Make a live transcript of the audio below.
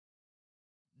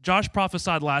Josh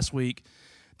prophesied last week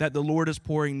that the Lord is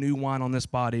pouring new wine on this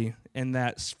body, and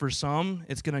that for some,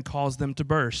 it's going to cause them to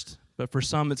burst, but for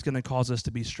some, it's going to cause us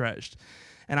to be stretched.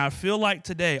 And I feel like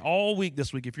today, all week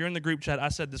this week, if you're in the group chat, I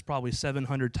said this probably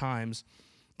 700 times,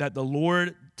 that the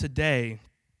Lord today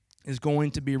is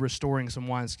going to be restoring some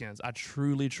wineskins. I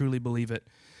truly, truly believe it.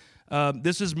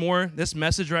 This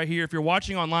message right here, if you're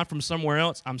watching online from somewhere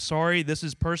else, I'm sorry, this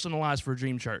is personalized for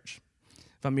Dream Church.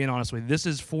 If I'm being honest with you, this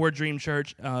is for Dream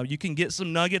Church. You can get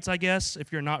some nuggets, I guess,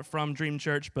 if you're not from Dream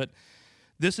Church, but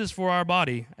this is for our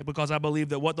body, because I believe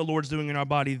that what the Lord's doing in our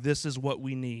body, this is what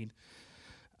we need.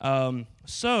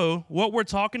 So what we're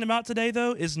talking about today,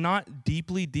 though, is not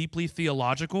deeply, deeply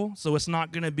theological. So it's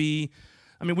not going to be,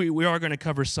 we are going to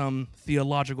cover some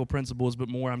theological principles, but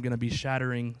more I'm going to be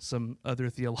shattering some other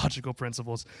theological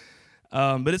principles.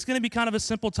 But it's going to be kind of a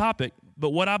simple topic. But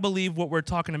what I believe what we're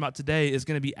talking about today is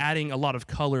going to be adding a lot of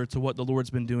color to what the Lord's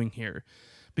been doing here.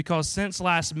 Because since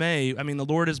last May, the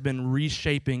Lord has been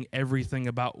reshaping everything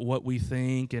about what we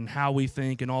think and how we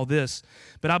think and all this.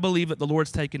 But I believe that the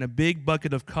Lord's taking a big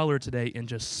bucket of color today and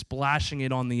just splashing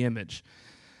it on the image.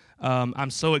 I'm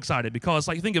so excited because,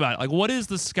 think about it. What is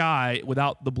the sky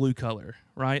without the blue color,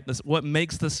 right? What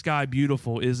makes the sky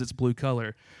beautiful is its blue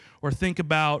color. Or think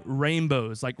about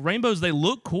rainbows. Rainbows, they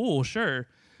look cool, sure.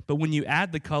 But when you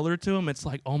add the color to them, it's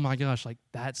like, oh my gosh,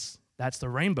 that's the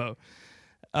rainbow.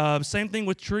 Same thing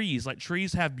with trees.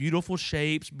 Trees have beautiful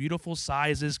shapes, beautiful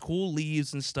sizes, cool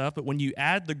leaves and stuff. But when you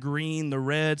add the green, the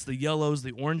reds, the yellows,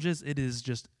 the oranges, it is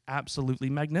just absolutely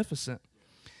magnificent.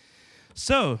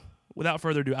 So, without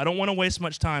further ado, I don't want to waste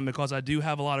much time because I do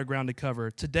have a lot of ground to cover.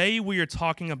 Today we are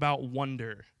talking about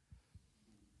wonder.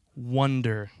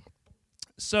 Wonder.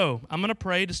 So, I'm going to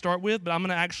pray to start with, but I'm going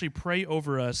to actually pray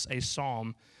over us a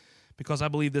psalm, because I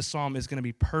believe this psalm is going to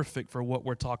be perfect for what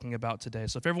we're talking about today.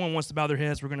 So if everyone wants to bow their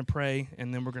heads, we're going to pray,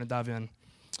 and then we're going to dive in.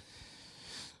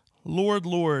 Lord,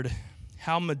 Lord,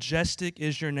 how majestic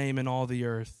is your name in all the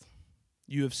earth.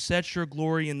 You have set your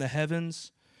glory in the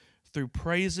heavens. Through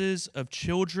praises of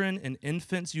children and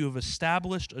infants, you have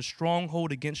established a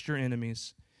stronghold against your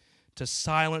enemies, to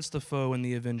silence the foe and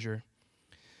the avenger.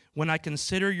 When I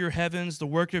consider your heavens, the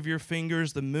work of your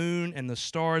fingers, the moon and the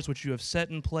stars which you have set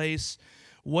in place,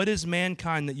 what is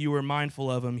mankind that you are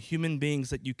mindful of them, human beings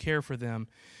that you care for them?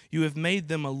 You have made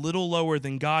them a little lower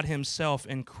than God himself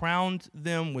and crowned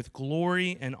them with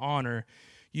glory and honor.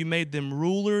 You made them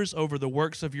rulers over the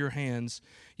works of your hands.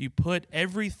 You put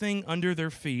everything under their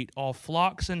feet, all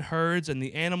flocks and herds and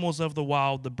the animals of the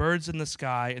wild, the birds in the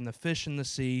sky and the fish in the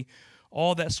sea,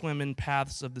 all that swim in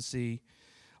paths of the sea.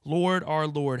 Lord, our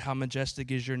Lord, how majestic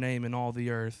is your name in all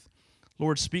the earth.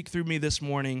 Lord, speak through me this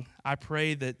morning. I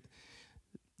pray that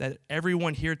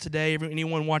everyone here today,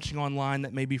 anyone watching online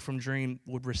that may be from Dream,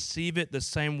 would receive it the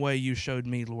same way you showed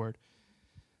me, Lord.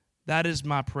 That is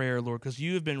my prayer, Lord, because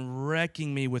you have been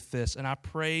wrecking me with this, and I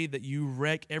pray that you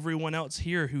wreck everyone else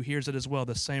here who hears it as well,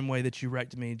 the same way that you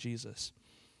wrecked me, Jesus.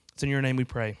 It's in your name we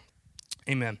pray.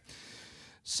 Amen.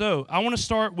 So I want to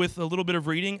start with a little bit of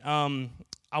reading.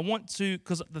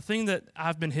 Because the thing that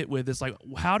I've been hit with is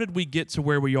how did we get to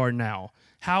where we are now?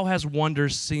 How has wonder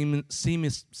seamlessly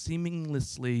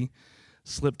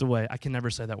slipped away? I can never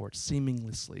say that word.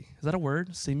 Seamlessly. Is that a word?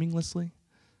 Seamlessly?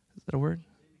 Is that a word?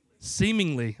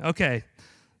 Seemingly. Okay.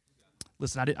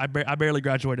 Listen, I barely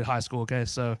graduated high school, okay?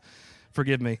 So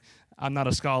forgive me. I'm not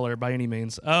a scholar by any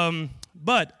means.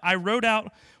 But I wrote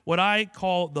out what I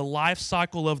call the life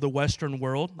cycle of the Western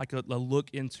world, like a look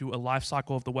into a life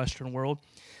cycle of the Western world.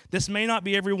 This may not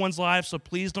be everyone's life, so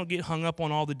please don't get hung up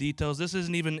on all the details. This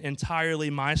isn't even entirely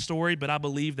my story, but I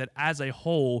believe that as a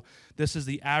whole, this is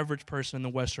the average person in the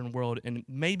Western world, and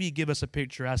maybe give us a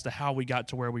picture as to how we got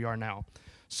to where we are now.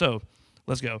 So,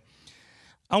 let's go.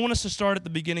 I want us to start at the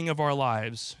beginning of our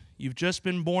lives. You've just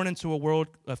been born into a world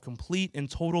of complete and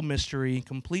total mystery,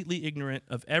 completely ignorant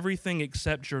of everything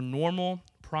except your normal,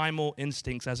 primal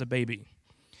instincts as a baby.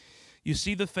 You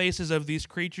see the faces of these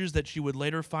creatures that you would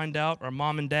later find out are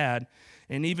mom and dad,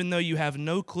 and even though you have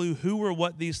no clue who or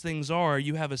what these things are,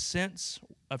 you have a sense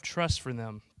of trust for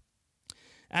them.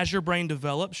 As your brain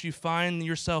develops, you find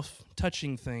yourself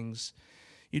touching things.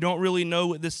 You don't really know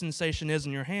what this sensation is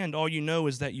in your hand. All you know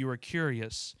is that you are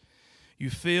curious. You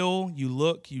feel, you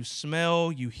look, you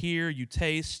smell, you hear, you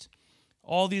taste.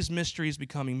 All these mysteries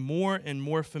becoming more and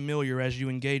more familiar as you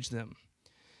engage them.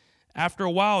 After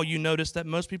a while, you notice that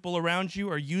most people around you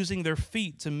are using their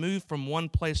feet to move from one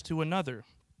place to another.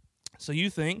 So you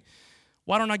think,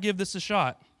 why don't I give this a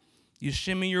shot? You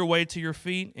shimmy your way to your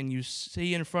feet, and you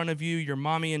see in front of you your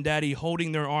mommy and daddy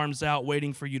holding their arms out,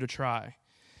 waiting for you to try.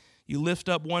 You lift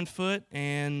up one foot,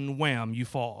 and wham, you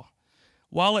fall.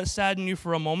 While it saddened you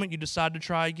for a moment, you decide to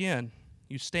try again.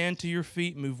 You stand to your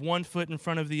feet, move one foot in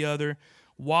front of the other,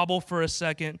 wobble for a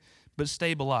second, but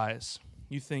stabilize.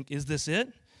 You think, is this it?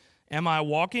 Am I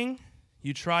walking?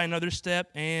 You try another step,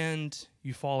 and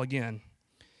you fall again.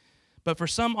 But for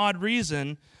some odd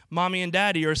reason, Mommy and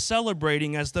Daddy are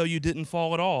celebrating as though you didn't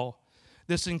fall at all.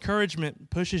 This encouragement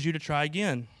pushes you to try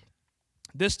again.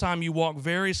 This time you walk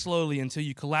very slowly until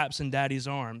you collapse in Daddy's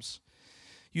arms.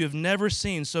 You have never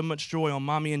seen so much joy on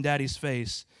Mommy and Daddy's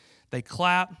face. They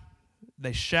clap,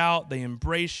 they shout, they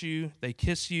embrace you, they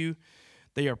kiss you.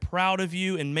 They are proud of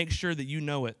you and make sure that you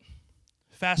know it.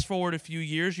 Fast forward a few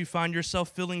years, you find yourself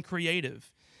feeling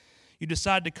creative. You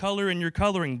decide to color in your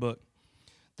coloring book.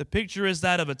 The picture is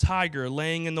that of a tiger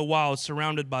laying in the wild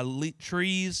surrounded by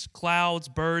trees, clouds,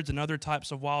 birds, and other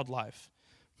types of wildlife.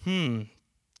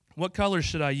 What colors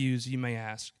should I use, you may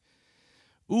ask?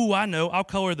 Ooh, I know, I'll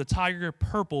color the tiger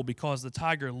purple because the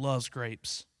tiger loves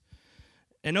grapes.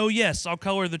 And oh yes, I'll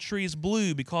color the trees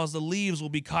blue because the leaves will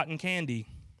be cotton candy.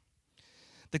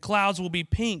 The clouds will be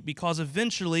pink because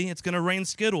eventually it's going to rain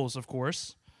Skittles, of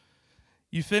course.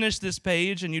 You finish this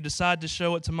page and you decide to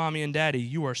show it to Mommy and Daddy.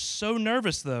 You are so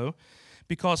nervous, though,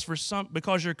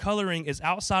 because your coloring is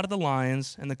outside of the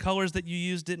lines and the colors that you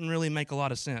used didn't really make a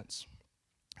lot of sense.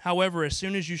 However, as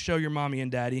soon as you show your Mommy and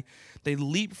Daddy, they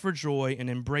leap for joy and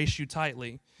embrace you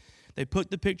tightly. They put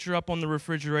the picture up on the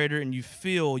refrigerator and you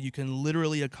feel you can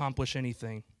literally accomplish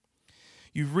anything.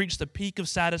 You've reached the peak of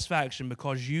satisfaction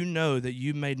because you know that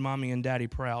you made Mommy and Daddy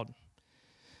proud.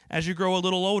 As you grow a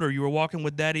little older, you are walking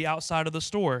with Daddy outside of the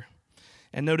store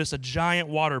and notice a giant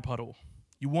water puddle.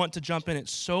 You want to jump in it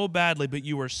so badly, but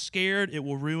you are scared it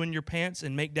will ruin your pants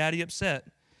and make Daddy upset.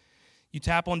 You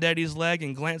tap on Daddy's leg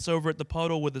and glance over at the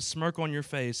puddle with a smirk on your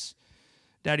face.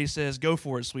 Daddy says, "Go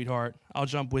for it, sweetheart. I'll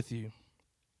jump with you."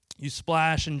 You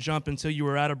splash and jump until you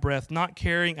are out of breath, not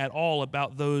caring at all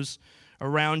about those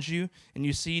around you, and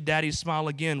you see Daddy smile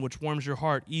again, which warms your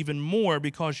heart even more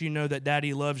because you know that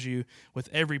Daddy loves you with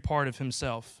every part of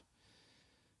himself.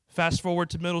 Fast forward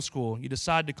to middle school. You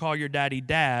decide to call your daddy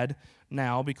Dad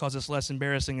now because it's less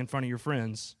embarrassing in front of your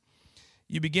friends.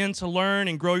 You begin to learn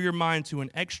and grow your mind to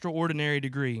an extraordinary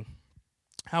degree.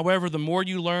 However, the more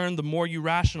you learn, the more you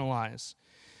rationalize.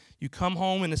 You come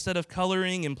home and instead of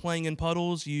coloring and playing in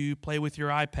puddles, you play with your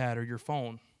iPad or your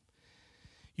phone.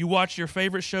 You watch your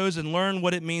favorite shows and learn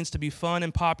what it means to be fun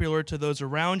and popular to those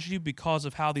around you because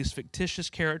of how these fictitious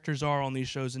characters are on these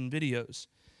shows and videos.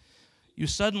 You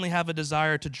suddenly have a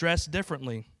desire to dress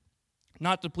differently,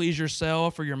 not to please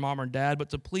yourself or your mom or dad, but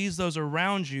to please those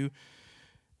around you.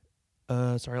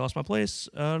 Those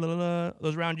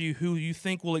around you who you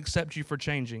think will accept you for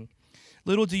changing.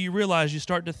 Little do you realize you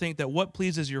start to think that what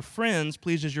pleases your friends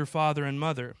pleases your father and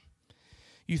mother.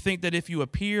 You think that if you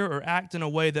appear or act in a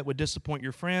way that would disappoint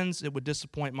your friends, it would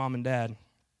disappoint mom and dad.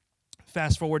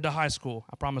 Fast forward to high school.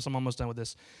 I promise I'm almost done with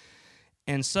this.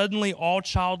 And suddenly all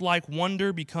childlike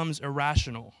wonder becomes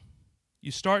irrational.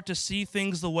 You start to see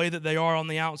things the way that they are on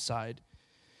the outside.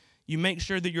 You make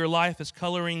sure that your life is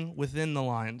coloring within the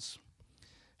lines.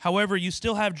 However, you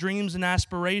still have dreams and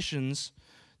aspirations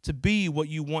to be what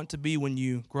you want to be when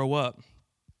you grow up.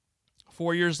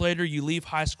 4 years later, you leave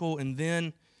high school, and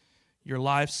then your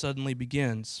life suddenly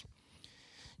begins.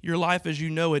 Your life as you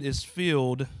know it is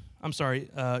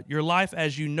your life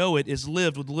as you know it is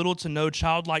lived with little to no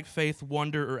childlike faith,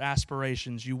 wonder, or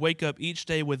aspirations. You wake up each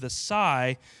day with a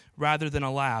sigh rather than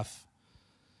a laugh.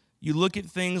 You look at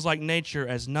things like nature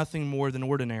as nothing more than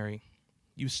ordinary.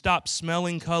 You stop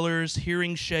smelling colors,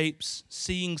 hearing shapes,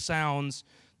 seeing sounds,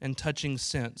 and touching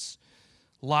scents.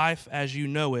 Life as you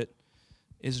know it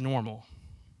is normal.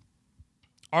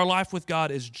 Our life with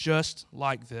God is just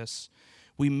like this.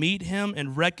 We meet him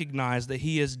and recognize that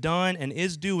he has done and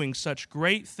is doing such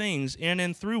great things in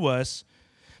and through us,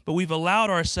 but we've allowed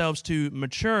ourselves to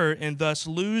mature and thus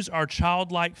lose our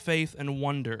childlike faith and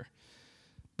wonder.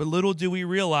 But little do we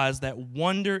realize that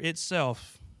wonder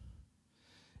itself,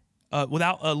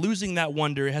 without losing that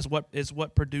wonder, is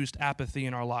what produced apathy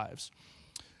in our lives.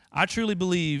 I truly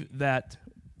believe that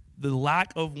the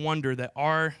lack of wonder that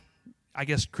our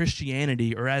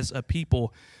Christianity, or as a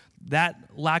people, that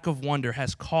lack of wonder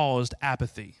has caused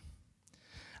apathy.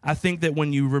 I think that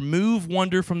when you remove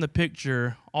wonder from the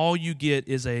picture, all you get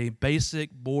is a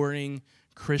basic, boring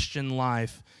Christian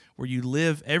life where you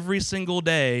live every single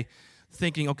day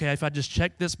thinking, okay, if I just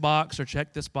check this box,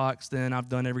 then I've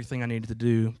done everything I needed to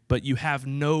do. But you have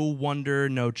no wonder,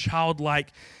 no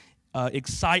childlike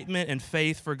excitement and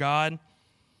faith for God.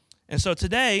 And so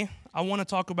today, I want to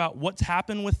talk about what's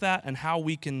happened with that and how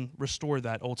we can restore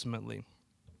that ultimately.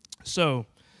 So,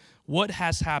 what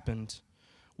has happened?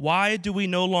 Why do we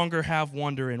no longer have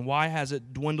wonder, and why has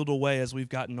it dwindled away as we've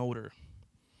gotten older?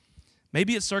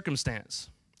 Maybe it's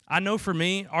circumstance. I know for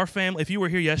me, our family, if you were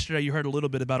here yesterday, you heard a little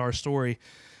bit about our story,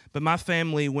 but my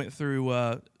family went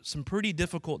through some pretty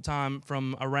difficult time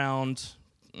from around,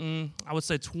 I would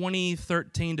say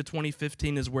 2013 to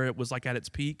 2015 is where it was like at its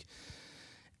peak.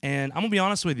 And I'm going to be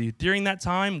honest with you, during that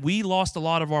time, we lost a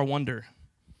lot of our wonder.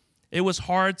 It was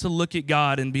hard to look at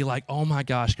God and be like, oh my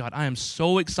gosh, God, I am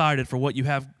so excited for what you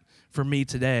have for me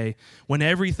today, when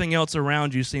everything else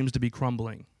around you seems to be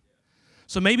crumbling.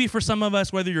 So maybe for some of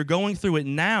us, whether you're going through it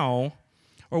now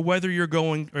or whether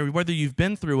you've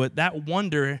been through it, that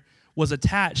wonder was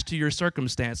attached to your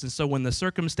circumstance. And so when the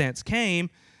circumstance came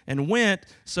and went,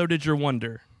 so did your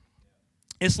wonder.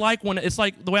 It's like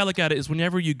the way I look at it is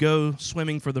whenever you go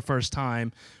swimming for the first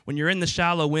time, when you're in the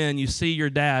shallow end, you see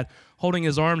your dad holding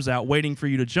his arms out, waiting for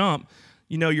you to jump.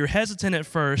 You know, you're hesitant at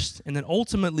first, and then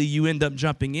ultimately you end up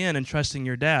jumping in and trusting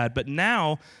your dad. But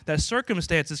now that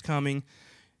circumstance is coming,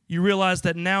 you realize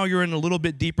that now you're in a little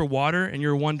bit deeper water, and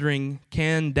you're wondering,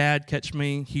 can Dad catch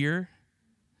me here?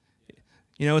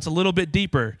 You know, it's a little bit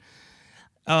deeper.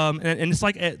 And it's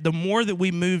like the more that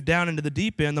we move down into the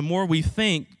deep end, the more we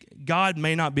think, God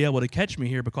may not be able to catch me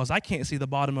here because I can't see the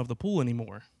bottom of the pool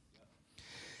anymore.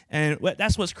 And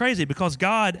that's what's crazy, because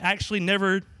God actually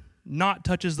never not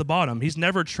touches the bottom. He's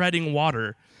never treading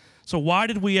water. So why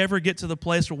did we ever get to the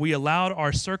place where we allowed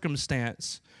our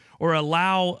circumstance or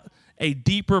allow a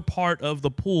deeper part of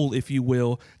the pool, if you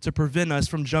will, to prevent us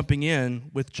from jumping in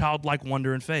with childlike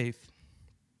wonder and faith?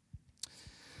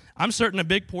 I'm certain a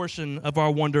big portion of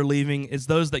our wonder leaving is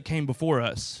those that came before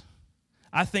us.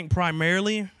 I think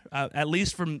primarily, at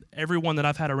least from everyone that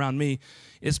I've had around me,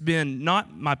 it's been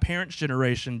not my parents'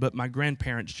 generation, but my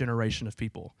grandparents' generation of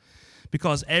people.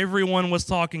 Because everyone was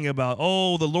talking about,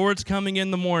 oh, the Lord's coming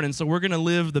in the morning, so we're going to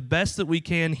live the best that we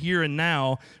can here and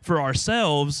now for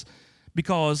ourselves,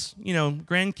 because, you know,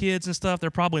 grandkids and stuff, they're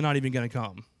probably not even going to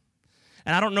come.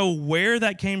 And I don't know where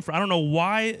that came from. I don't know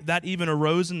why that even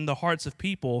arose in the hearts of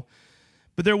people,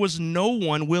 but there was no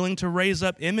one willing to raise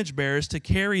up image bearers to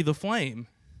carry the flame.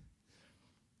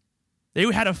 They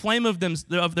had a flame of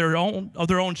their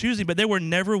own choosing, but they were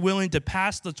never willing to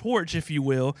pass the torch, if you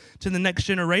will, to the next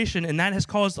generation, and that has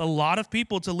caused a lot of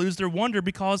people to lose their wonder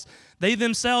because they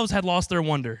themselves had lost their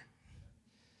wonder.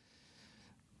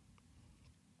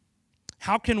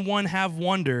 How can one have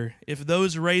wonder if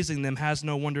those raising them has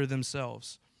no wonder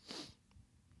themselves?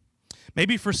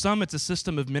 Maybe for some it's a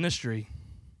system of ministry.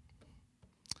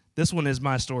 This one is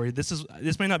my story.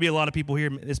 This may not be a lot of people here.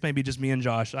 This may be just me and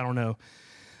Josh. I don't know.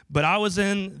 But I was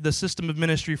in the system of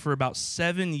ministry for about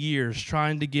 7 years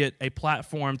trying to get a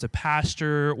platform to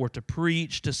pastor or to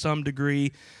preach to some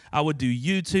degree. I would do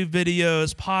YouTube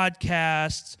videos,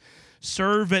 podcasts,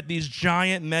 serve at these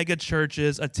giant mega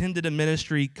churches, attended a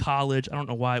ministry college. I don't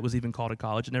know why it was even called a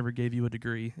college. It never gave you a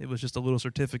degree. It was just a little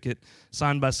certificate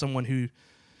signed by someone who,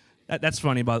 that's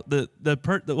funny.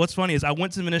 What's funny is I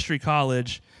went to ministry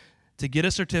college to get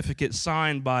a certificate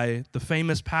signed by the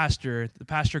famous pastor. The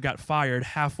pastor got fired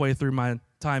halfway through my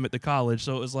time at the college.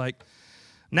 So it was like,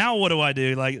 now what do I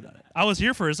do? Like, I was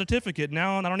here for a certificate.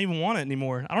 Now I don't even want it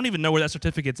anymore. I don't even know where that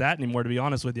certificate's at anymore, to be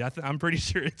honest with you. I'm pretty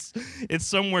sure it's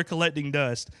somewhere collecting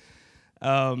dust.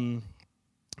 But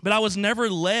I was never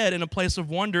led in a place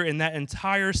of wonder in that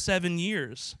entire 7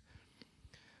 years.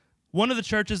 One of the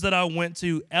churches that I went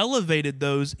to elevated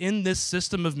those in this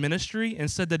system of ministry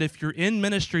and said that if you're in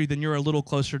ministry, then you're a little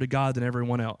closer to God than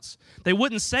everyone else. They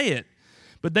wouldn't say it,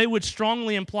 but they would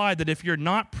strongly imply that if you're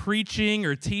not preaching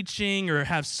or teaching or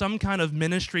have some kind of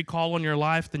ministry call on your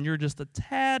life, then you're just a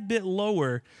tad bit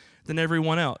lower than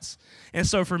everyone else. And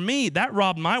so for me, that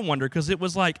robbed my wonder, because it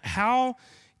was like, how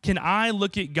can I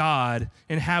look at God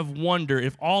and have wonder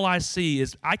if all I see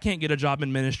is I can't get a job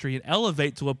in ministry and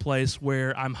elevate to a place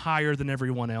where I'm higher than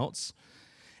everyone else?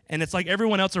 And it's like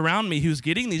everyone else around me who's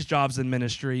getting these jobs in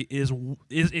ministry is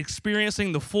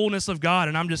experiencing the fullness of God,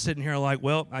 and I'm just sitting here like,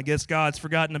 well, I guess God's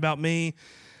forgotten about me.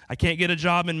 I can't get a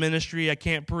job in ministry. I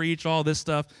can't preach, all this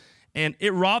stuff. And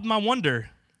it robbed my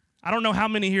wonder. I don't know how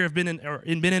many here have been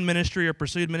in ministry or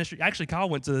pursued ministry. Actually, Kyle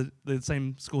went to the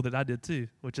same school that I did too,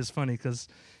 which is funny because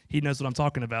he knows what I'm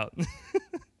talking about.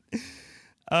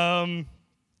 When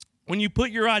you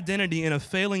put your identity in a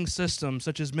failing system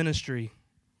such as ministry,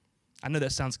 I know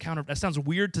that sounds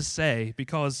weird to say,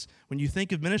 because when you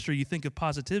think of ministry, you think of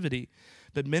positivity.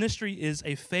 But ministry is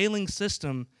a failing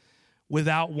system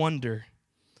without wonder.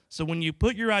 So when you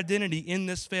put your identity in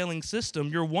this failing system,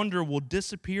 your wonder will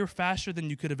disappear faster than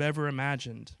you could have ever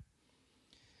imagined.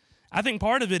 I think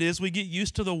part of it is we get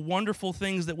used to the wonderful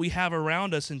things that we have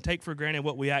around us and take for granted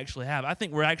what we actually have. I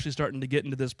think we're actually starting to get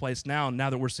into this place now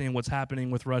that we're seeing what's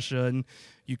happening with Russia and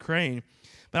Ukraine.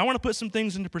 But I want to put some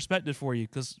things into perspective for you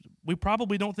because we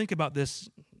probably don't think about this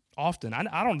often.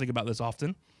 I don't think about this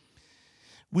often.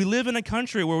 We live in a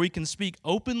country where we can speak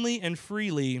openly and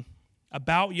freely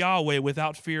about Yahweh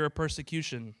without fear of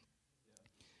persecution.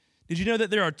 Did you know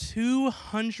that there are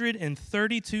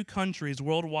 232 countries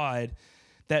worldwide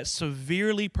that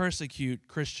severely persecute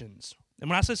Christians? And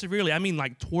when I say severely, I mean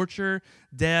like torture,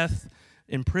 death,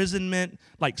 imprisonment,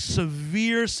 like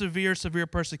severe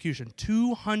persecution.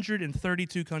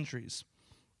 232 countries.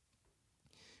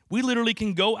 We literally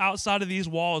can go outside of these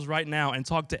walls right now and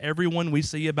talk to everyone we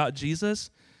see about Jesus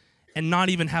and not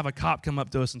even have a cop come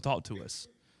up to us and talk to us.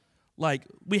 Like,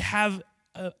 we have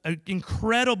an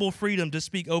incredible freedom to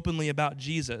speak openly about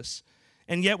Jesus,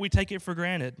 and yet we take it for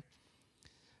granted.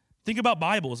 Think about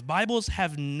Bibles. Bibles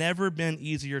have never been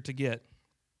easier to get.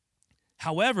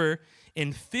 However,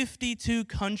 in 52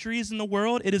 countries in the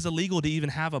world, it is illegal to even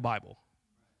have a Bible.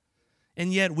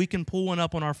 And yet we can pull one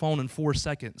up on our phone in 4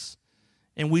 seconds,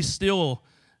 and we still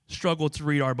struggle to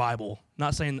read our Bible.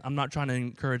 I'm not trying to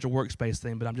encourage a workspace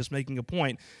thing, but I'm just making a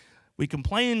point. We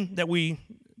complain that we're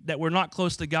not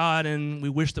close to God and we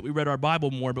wish that we read our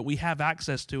Bible more, but we have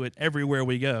access to it everywhere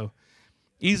we go.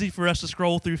 Easy for us to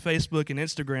scroll through Facebook and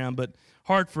Instagram, but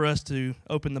hard for us to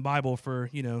open the Bible for,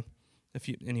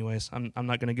 anyways, I'm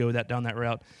not going to go down that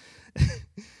route.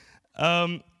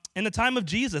 In the time of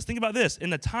Jesus, think about this.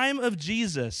 In the time of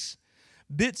Jesus,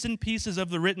 bits and pieces of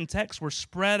the written text were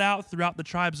spread out throughout the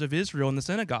tribes of Israel in the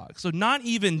synagogue. So not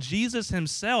even Jesus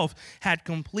himself had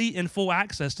complete and full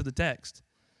access to the text.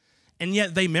 And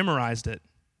yet they memorized it.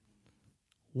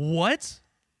 What?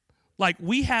 Like,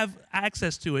 we have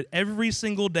access to it every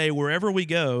single day wherever we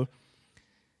go.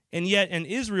 And yet in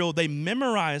Israel, they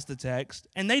memorized the text,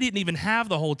 and they didn't even have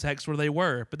the whole text where they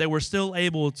were, but they were still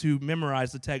able to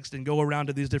memorize the text and go around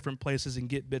to these different places and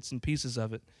get bits and pieces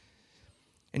of it.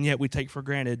 And yet we take for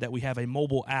granted that we have a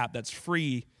mobile app that's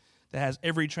free, that has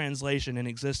every translation in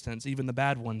existence, even the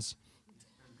bad ones.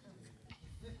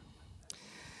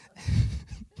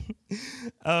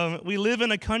 We live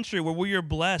in a country where we are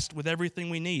blessed with everything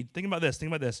we need. Think about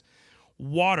this.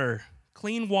 Water,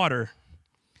 clean water.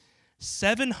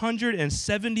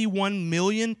 771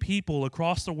 million people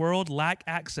across the world lack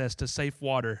access to safe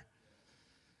water.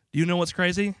 Do you know what's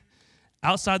crazy?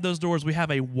 Outside those doors, we have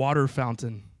a water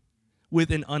fountain with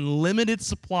an unlimited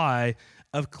supply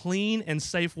of clean and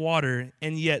safe water,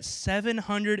 and yet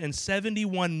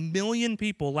 771 million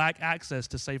people lack access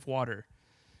to safe water.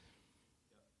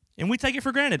 And we take it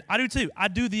for granted. I do too. I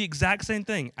do the exact same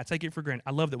thing. I take it for granted.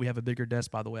 I love that we have a bigger desk,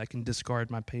 by the way. I can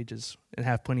discard my pages and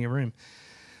have plenty of room.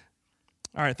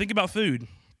 All right, think about food.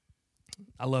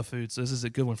 I love food, so this is a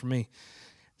good one for me.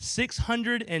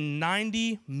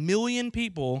 690 million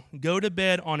people go to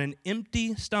bed on an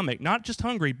empty stomach, not just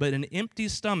hungry, but an empty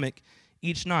stomach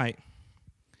each night.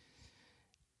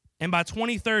 And by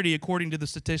 2030, according to the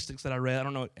statistics that I read, I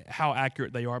don't know how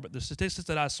accurate they are, but the statistics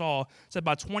that I saw said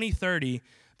by 2030,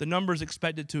 the number is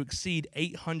expected to exceed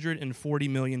 840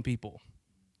 million people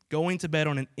going to bed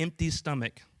on an empty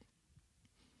stomach.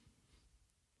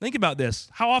 Think about this.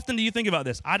 How often do you think about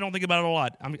this? I don't think about it a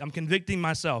lot. I'm convicting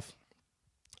myself.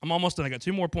 I'm almost done. I got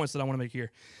 2 more points that I want to make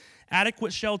here.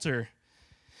 Adequate shelter.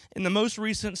 In the most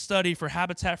recent study for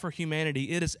Habitat for Humanity,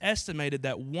 it is estimated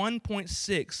that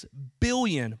 1.6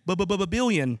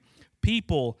 billion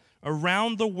people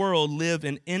around the world live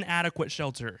in inadequate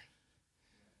shelter.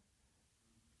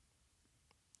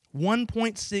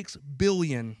 1.6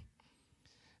 billion.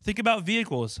 Think about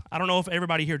vehicles. I don't know if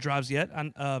everybody here drives yet.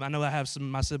 I know I have some of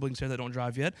my siblings here that don't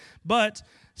drive yet. But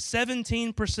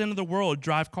 17% of the world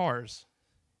drive cars.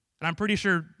 And I'm pretty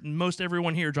sure most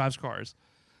everyone here drives cars.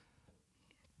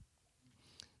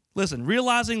 Listen,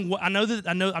 realizing I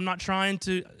know I'm not trying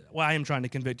to, well, I am trying to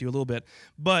convict you a little bit,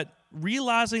 but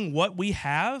realizing what we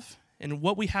have and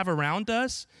what we have around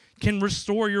us can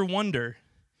restore your wonder.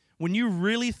 When you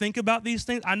really think about these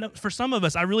things, I know for some of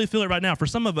us, I really feel it right now. For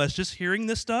some of us, just hearing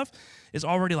this stuff is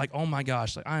already like, oh my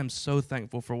gosh, like I am so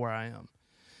thankful for where I am.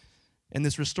 And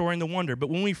this restoring the wonder. But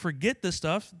when we forget this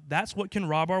stuff, that's what can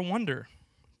rob our wonder.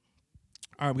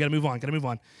 All right, we got to move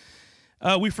on.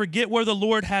 We forget where the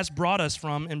Lord has brought us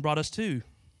from and brought us to.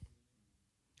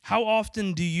 How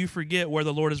often do you forget where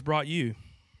the Lord has brought you?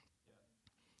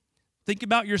 Think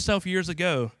about yourself years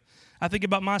ago. I think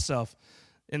about myself.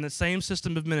 In the same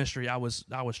system of ministry, I was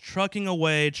trucking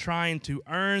away, trying to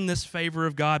earn this favor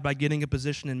of God by getting a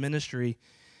position in ministry.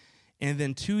 And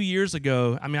then 2 years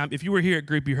ago, if you were here at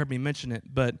group, you heard me mention it,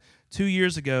 but 2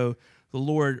 years ago, the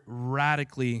Lord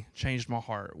radically changed my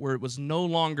heart, where it was no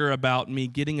longer about me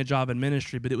getting a job in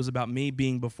ministry, but it was about me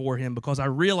being before him, because I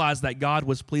realized that God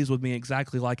was pleased with me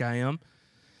exactly like I am,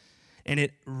 and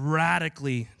it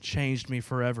radically changed me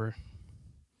forever.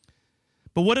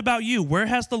 But what about you? Where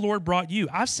has the Lord brought you?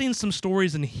 I've seen some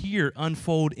stories in here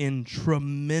unfold in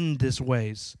tremendous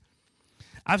ways.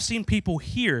 I've seen people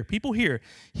here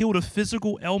healed of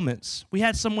physical ailments. We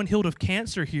had someone healed of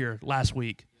cancer here last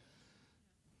week.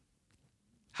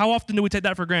 How often do we take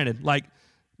that for granted? Like,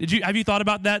 have you thought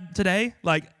about that today?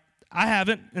 Like, I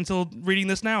haven't until reading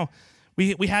this now.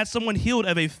 We had someone healed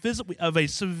of a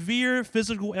severe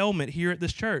physical ailment here at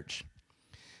this church.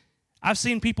 I've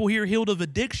seen people here healed of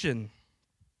addiction.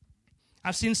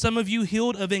 I've seen some of you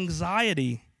healed of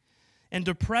anxiety and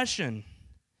depression.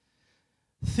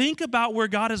 Think about where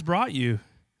God has brought you.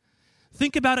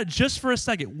 Think about it just for a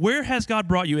second. Where has God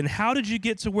brought you, and how did you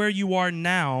get to where you are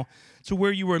now, to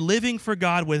where you are living for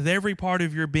God with every part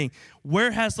of your being? Where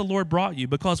has the Lord brought you?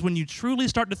 Because when you truly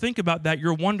start to think about that,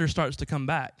 your wonder starts to come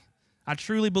back. I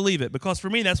truly believe it, because for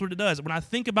me, that's what it does. When I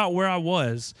think about where I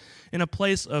was in a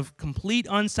place of complete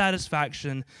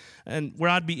unsatisfaction, and where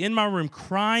I'd be in my room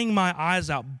crying my eyes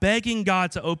out, begging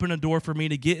God to open a door for me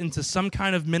to get into some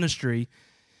kind of ministry,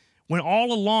 when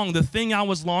all along the thing I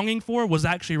was longing for was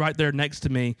actually right there next to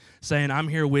me, saying, I'm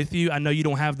here with you. I know you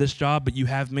don't have this job, but you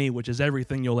have me, which is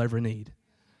everything you'll ever need.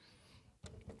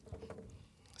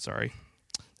 Sorry,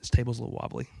 this table's a little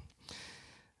wobbly.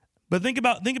 But think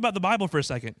about the Bible for a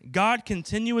second. God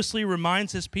continuously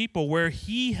reminds his people where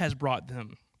he has brought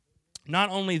them. Not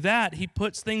only that, he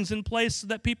puts things in place so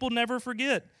that people never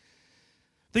forget.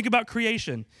 Think about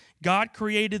creation. God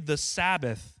created the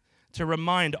Sabbath to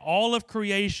remind all of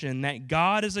creation that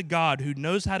God is a God who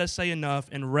knows how to say enough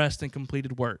and rest in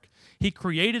completed work. He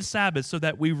created Sabbath so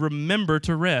that we remember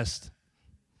to rest.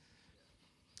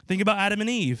 Think about Adam and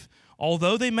Eve.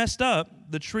 Although they messed up,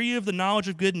 the tree of the knowledge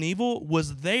of good and evil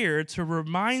was there to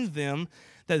remind them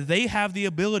that they have the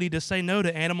ability to say no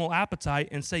to animal appetite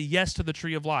and say yes to the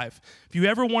tree of life. If you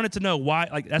ever wanted to know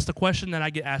why, that's the question that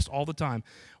I get asked all the time.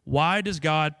 Why does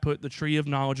God put the tree of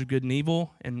knowledge of good and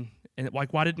evil, and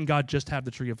why didn't God just have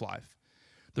the tree of life?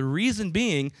 The reason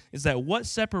being is that what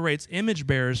separates image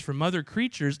bearers from other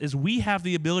creatures is we have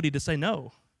the ability to say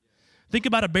no. Think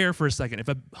about a bear for a second. If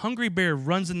a hungry bear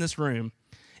runs in this room,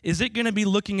 is it going to be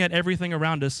looking at everything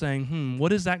around us saying,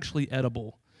 what is actually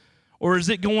edible? Or is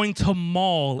it going to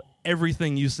maul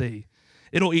everything you see?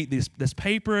 It'll eat this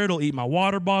paper, it'll eat my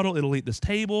water bottle, it'll eat this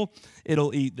table,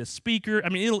 it'll eat this speaker.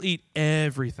 It'll eat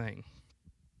everything.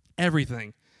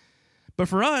 Everything. But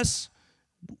for us,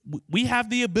 we have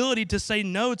the ability to say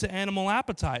no to animal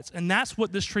appetites. And that's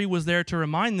what this tree was there to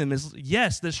remind them is,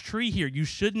 yes, this tree here, you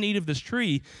shouldn't eat of this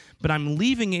tree, but I'm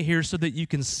leaving it here so that you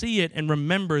can see it and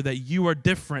remember that you are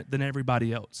different than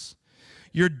everybody else.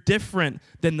 You're different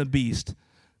than the beast.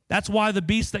 That's why the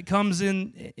beast that comes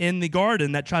in the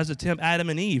garden that tries to tempt Adam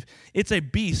and Eve, it's a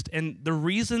beast. And the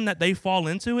reason that they fall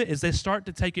into it is they start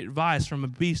to take advice from a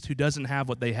beast who doesn't have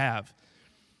what they have.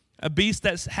 A beast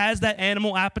that has that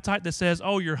animal appetite that says,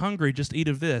 oh, you're hungry, just eat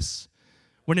of this.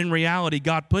 When in reality,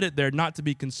 God put it there not to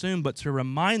be consumed, but to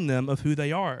remind them of who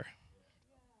they are.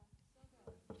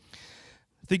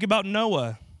 Think about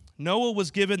Noah. Noah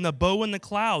was given the bow and the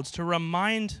clouds to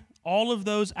remind all of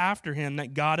those after him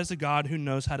that God is a God who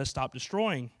knows how to stop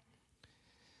destroying.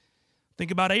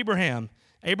 Think about Abraham.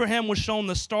 Abraham was shown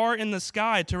the star in the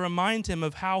sky to remind him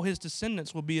of how his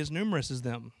descendants will be as numerous as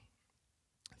them.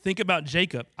 Think about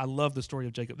Jacob. I love the story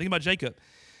of Jacob. Think about Jacob.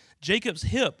 Jacob's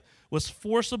hip was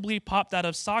forcibly popped out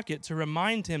of socket to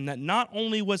remind him that not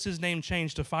only was his name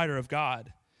changed to fighter of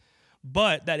God,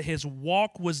 but that his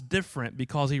walk was different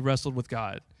because he wrestled with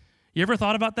God. You ever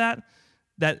thought about that?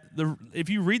 If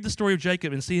you read the story of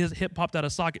Jacob and see his hip popped out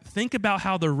of socket, think about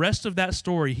how the rest of that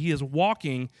story, he is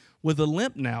walking with a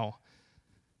limp now.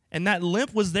 And that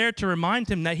limp was there to remind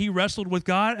him that he wrestled with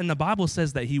God, and the Bible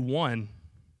says that he won.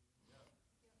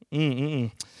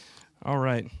 All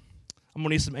right. I'm going to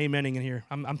need some amening in here.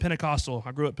 I'm Pentecostal.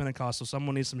 I grew up Pentecostal, so I'm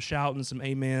going to need some shouting, some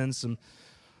amens,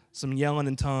 some yelling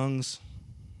in tongues.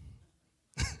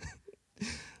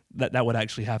 That would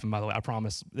actually happen, by the way. I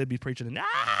promise. They'd be preaching and,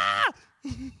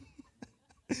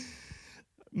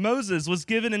 Moses was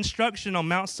given instruction on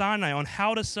Mount Sinai on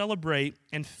how to celebrate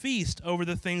and feast over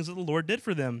the things that the Lord did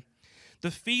for them.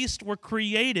 The feasts were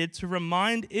created to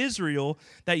remind Israel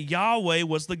that Yahweh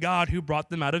was the God who brought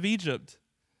them out of Egypt.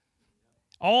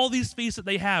 All these feasts that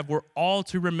they have were all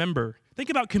to remember. Think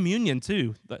about communion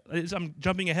too. I'm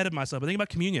jumping ahead of myself, but think about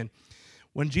communion.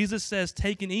 When Jesus says,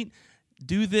 take and eat,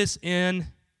 Do this in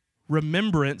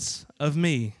remembrance of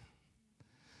me.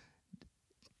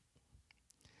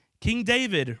 King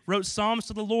David wrote psalms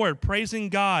to the Lord, praising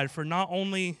God for not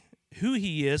only who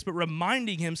he is, but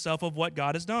reminding himself of what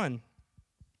God has done.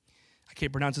 I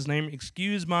can't pronounce his name.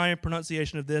 Excuse my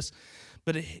pronunciation of this.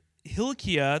 But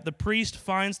Hilkiah, the priest,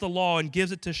 finds the law and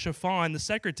gives it to Shaphan, the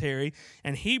secretary,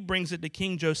 and he brings it to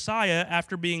King Josiah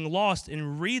after being lost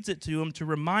and reads it to him to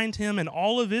remind him and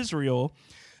all of Israel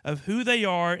of who they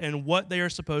are and what they are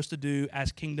supposed to do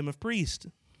as kingdom of priests.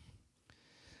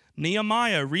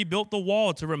 Nehemiah rebuilt the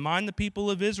wall to remind the people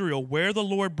of Israel where the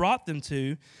Lord brought them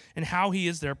to and how he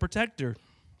is their protector.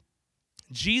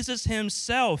 Jesus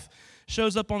himself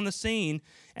shows up on the scene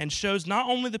and shows not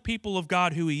only the people of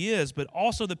God who he is, but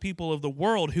also the people of the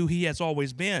world who he has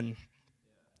always been.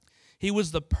 He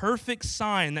was the perfect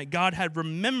sign that God had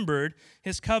remembered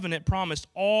his covenant promised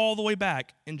all the way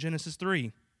back in Genesis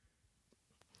 3.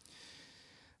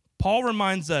 Paul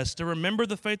reminds us to remember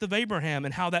the faith of Abraham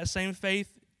and how that same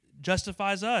faith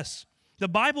justifies us. The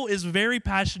Bible is very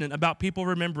passionate about people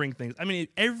remembering things. I mean,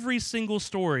 every single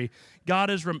story, God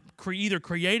is either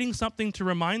creating something to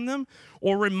remind them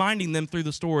or reminding them through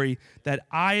the story that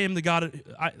I am the God.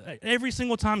 Every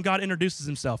single time God introduces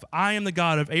himself, I am the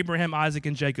God of Abraham, Isaac,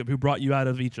 and Jacob who brought you out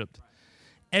of Egypt.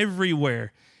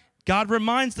 Everywhere. God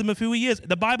reminds them of who he is.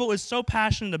 The Bible is so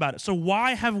passionate about it. So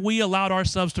why have we allowed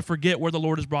ourselves to forget where the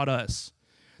Lord has brought us?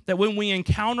 That when we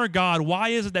encounter God, why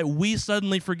is it that we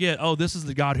suddenly forget, oh, this is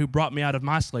the God who brought me out of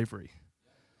my slavery?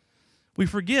 We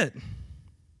forget.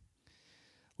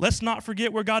 Let's not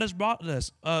forget where God has brought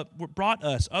us.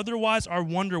 Otherwise, our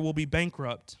wonder will be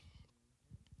bankrupt.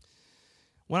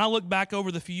 When I look back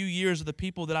over the few years of the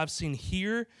people that I've seen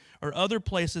here or other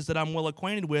places that I'm well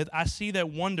acquainted with, I see that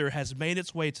wonder has made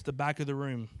its way to the back of the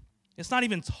room. It's not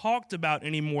even talked about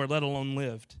anymore, let alone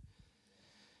lived.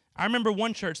 I remember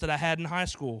one church that I had in high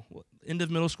school, end of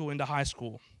middle school into high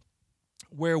school,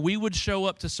 where we would show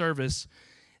up to service.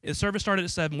 The service started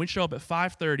at 7. We'd show up at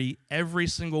 5:30 every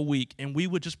single week, and we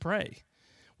would just pray.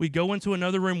 We'd go into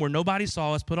another room where nobody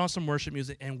saw us, put on some worship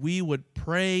music, and we would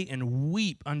pray and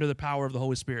weep under the power of the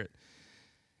Holy Spirit.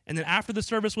 And then after the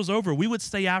service was over, we would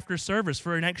stay after service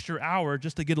for an extra hour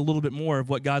just to get a little bit more of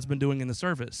what God's been doing in the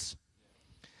service.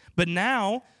 But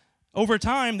now, over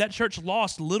time, that church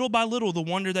lost little by little the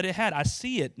wonder that it had. I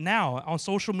see it now on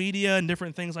social media and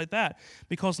different things like that,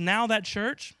 because now that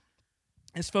church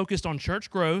is focused on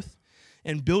church growth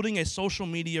and building a social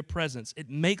media presence. It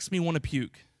makes me want to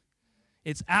puke.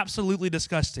 It's absolutely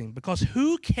disgusting, because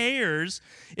who cares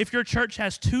if your church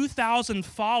has 2,000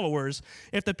 followers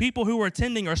if the people who are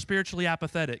attending are spiritually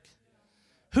apathetic?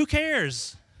 Who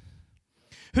cares?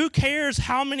 Who cares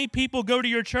how many people go to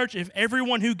your church if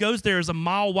everyone who goes there is a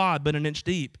mile wide but an inch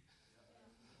deep?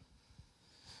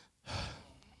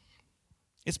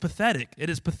 It's pathetic. It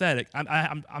is pathetic.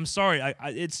 I'm sorry.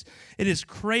 It is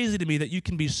crazy to me that you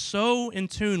can be so in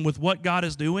tune with what God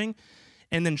is doing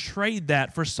and then trade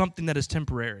that for something that is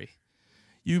temporary.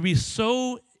 You be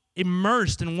so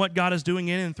immersed in what God is doing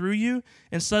in and through you,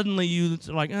 and suddenly you're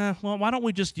like, well, why don't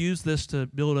we just use this to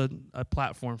build a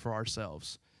platform for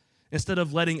ourselves, instead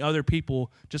of letting other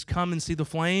people just come and see the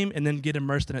flame and then get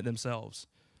immersed in it themselves.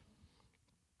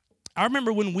 I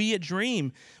remember when we at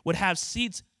Dream would have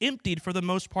seats emptied for the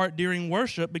most part during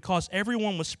worship because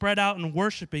everyone was spread out and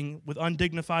worshiping with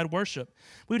undignified worship.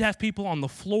 We'd have people on the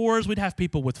floors. We'd have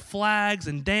people with flags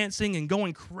and dancing and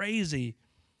going crazy.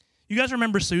 You guys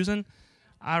remember Susan?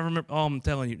 I remember, I'm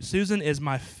telling you, Susan is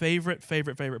my favorite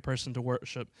person to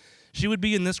worship. She would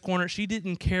be in this corner. She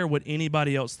didn't care what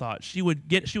anybody else thought. She would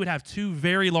have 2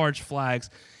 very large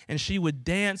flags, and she would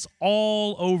dance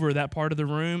all over that part of the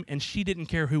room, and she didn't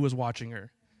care who was watching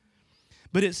her.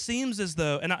 But it seems as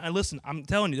though, and listen, I'm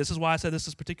telling you, this is why I said this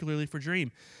is particularly for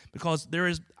Dream, because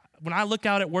when I look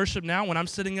out at worship now, when I'm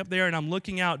sitting up there and I'm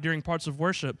looking out during parts of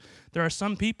worship, there are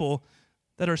some people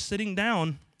that are sitting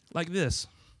down like this.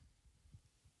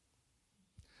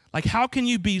 Like, how can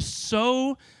you be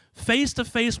so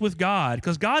face-to-face with God?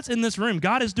 Because God's in this room.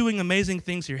 God is doing amazing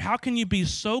things here. How can you be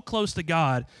so close to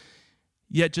God,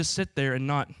 yet just sit there and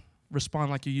not respond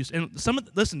like you used to?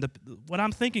 And what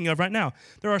I'm thinking of right now,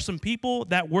 there are some people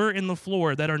that were in the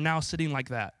floor that are now sitting like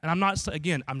that. And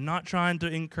I'm not trying to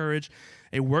encourage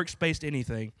a works-based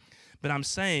anything, but I'm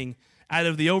saying out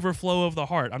of the overflow of the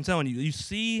heart, I'm telling you, when you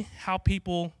see how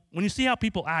people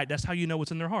act, that's how you know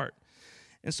what's in their heart.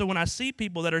 And so when I see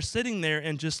people that are sitting there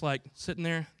and just like sitting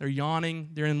there, they're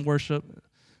yawning, they're in worship,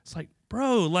 it's like,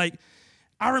 bro, like,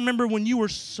 I remember when you were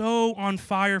so on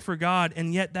fire for God,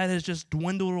 and yet that has just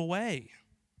dwindled away.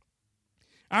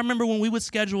 I remember when we would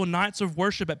schedule nights of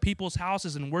worship at people's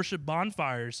houses and worship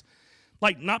bonfires,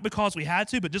 like not because we had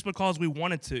to, but just because we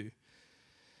wanted to.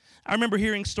 I remember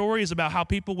hearing stories about how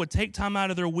people would take time out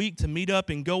of their week to meet up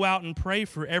and go out and pray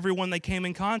for everyone they came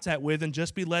in contact with and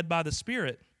just be led by the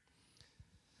Spirit.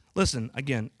 Listen,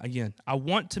 again, I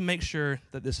want to make sure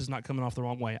that this is not coming off the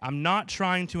wrong way. I'm not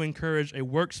trying to encourage a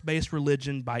works-based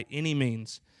religion by any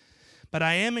means, but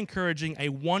I am encouraging a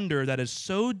wonder that is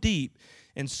so deep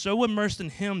and so immersed in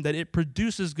Him that it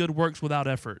produces good works without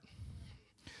effort.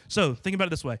 So think about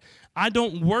it this way. I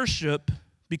don't worship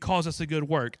because it's a good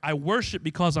work. I worship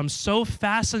because I'm so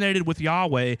fascinated with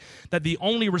Yahweh that the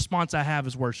only response I have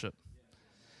is worship.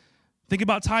 Think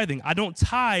about tithing. I don't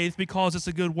tithe because it's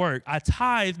a good work. I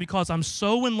tithe because I'm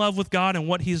so in love with God and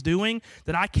what He's doing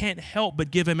that I can't help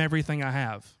but give Him everything I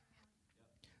have.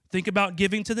 Think about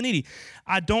giving to the needy.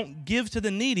 I don't give to the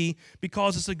needy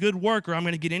because it's a good work or I'm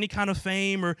going to get any kind of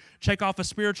fame or check off a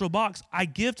spiritual box. I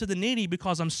give to the needy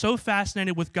because I'm so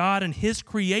fascinated with God and His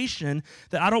creation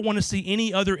that I don't want to see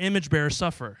any other image bearer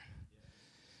suffer.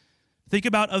 Think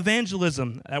about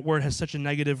evangelism. That word has such a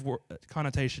negative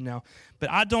connotation now. But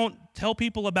I don't tell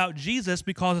people about Jesus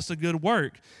because it's a good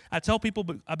work. I tell people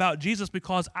about Jesus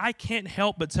because I can't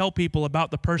help but tell people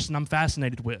about the person I'm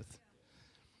fascinated with.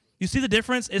 You see the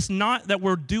difference? It's not that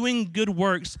we're doing good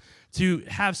works to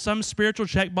have some spiritual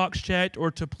checkbox checked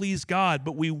or to please God,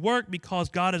 but we work because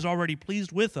God is already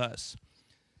pleased with us.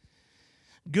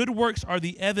 Good works are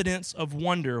the evidence of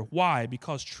wonder. Why?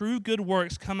 Because true good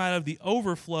works come out of the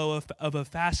overflow of a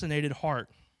fascinated heart.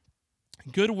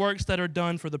 Good works that are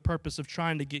done for the purpose of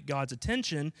trying to get God's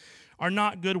attention are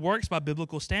not good works by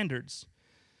biblical standards.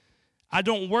 I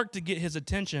don't work to get His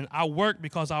attention. I work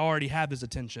because I already have His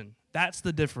attention. That's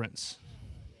the difference.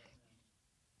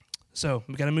 So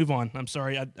we got to move on. I'm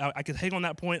sorry. I could hang on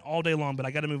that point all day long, but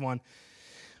I got to move on.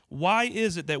 Why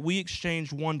is it that we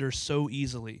exchange wonder so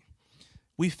easily?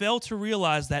 We fail to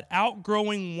realize that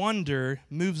outgrowing wonder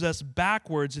moves us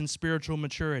backwards in spiritual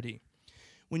maturity.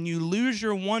 When you lose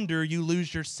your wonder, you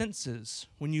lose your senses.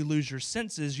 When you lose your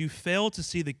senses, you fail to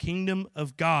see the kingdom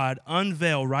of God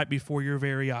unveil right before your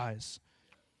very eyes.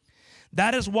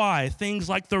 That is why things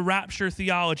like the rapture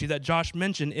theology that Josh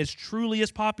mentioned is truly as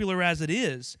popular as it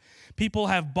is. People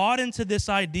have bought into this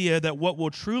idea that what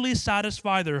will truly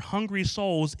satisfy their hungry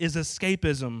souls is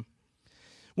escapism.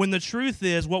 When the truth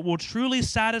is, what will truly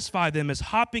satisfy them is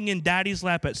hopping in Daddy's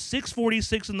lap at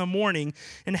 6:46 in the morning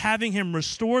and having Him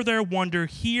restore their wonder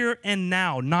here and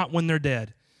now, not when they're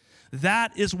dead.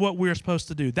 That is what we're supposed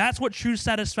to do. That's what true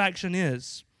satisfaction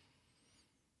is.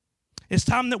 It's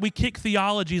time that we kick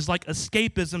theologies like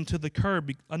escapism to the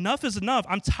curb. Enough is enough.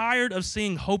 I'm tired of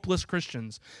seeing hopeless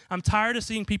Christians. I'm tired of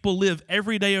seeing people live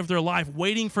every day of their life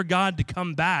waiting for God to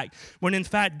come back, when in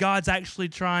fact God's actually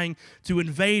trying to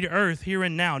invade earth here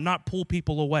and now, not pull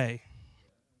people away.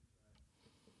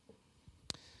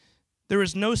 There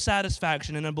is no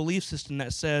satisfaction in a belief system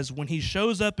that says, when He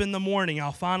shows up in the morning,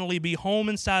 I'll finally be home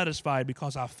and satisfied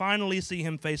because I finally see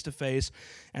Him face to face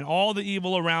and all the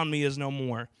evil around me is no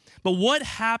more. But what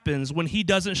happens when He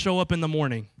doesn't show up in the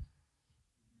morning?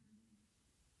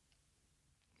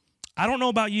 I don't know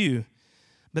about you,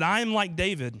 but I am like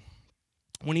David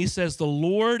when he says, "The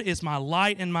Lord is my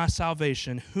light and my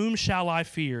salvation. Whom shall I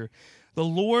fear? The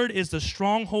Lord is the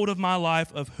stronghold of my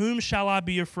life. Of whom shall I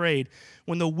be afraid?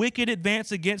 When the wicked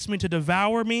advance against me to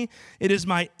devour me, it is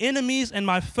my enemies and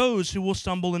my foes who will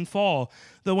stumble and fall.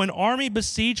 Though an army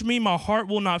besiege me, my heart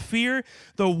will not fear.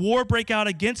 Though war break out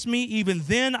against me, even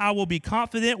then I will be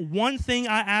confident. One thing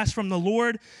I ask from the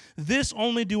Lord, this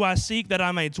only do I seek, that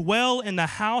I may dwell in the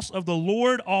house of the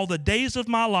Lord all the days of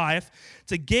my life,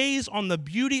 to gaze on the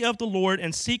beauty of the Lord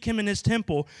and seek Him in His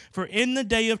temple. For in the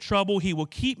day of trouble He will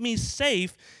keep me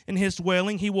safe in His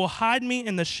dwelling. He will hide me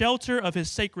in the shelter of His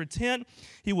sacred tent.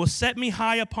 He will set me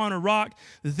high upon a rock.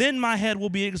 Then my head will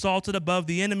be exalted above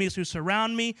the enemies who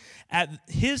surround me. At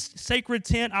His sacred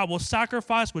tent I will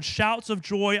sacrifice with shouts of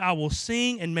joy. I will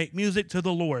sing and make music to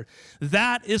the Lord."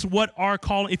 That is what our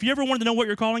calling, if you ever wanted to know what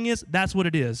your calling is, that's what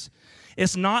it is.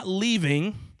 It's not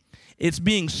leaving. It's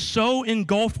being so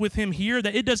engulfed with Him here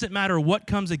that it doesn't matter what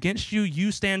comes against you,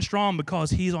 you stand strong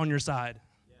because He's on your side.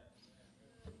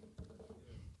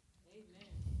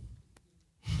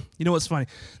 You know what's funny?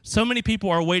 So many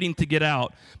people are waiting to get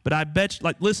out, but I bet,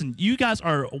 listen, you guys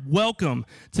are welcome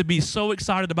to be so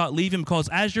excited about leaving, because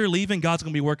as you're leaving, God's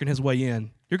going to be working His way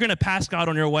in. You're going to pass God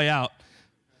on your way out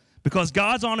because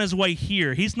God's on His way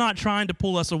here. He's not trying to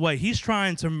pull us away. He's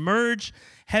trying to merge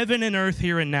heaven and earth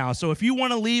here and now. So if you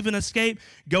want to leave and escape,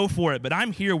 go for it, but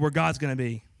I'm here where God's going to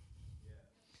be.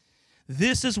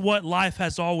 This is what life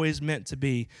has always meant to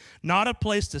be. Not a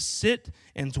place to sit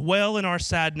and dwell in our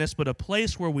sadness, but a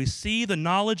place where we see the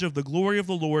knowledge of the glory of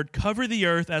the Lord cover the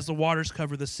earth as the waters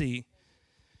cover the sea.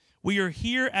 We are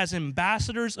here as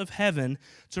ambassadors of heaven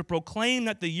to proclaim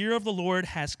that the year of the Lord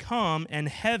has come and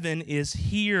heaven is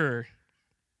here.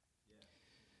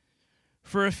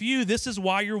 For a few, this is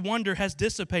why your wonder has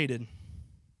dissipated.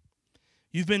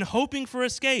 You've been hoping for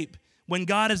escape when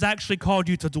God has actually called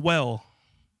you to dwell.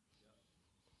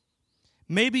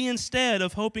 Maybe instead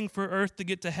of hoping for earth to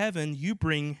get to heaven, you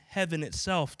bring heaven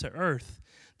itself to earth.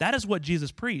 That is what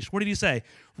Jesus preached. What did he say?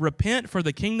 Repent, for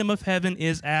the kingdom of heaven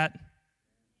is at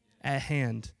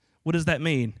hand. What does that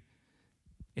mean?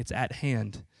 It's at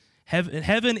hand.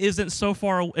 Heaven isn't so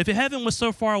far. If heaven was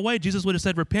so far away, Jesus would have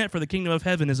said, repent, for the kingdom of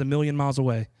heaven is 1,000,000 miles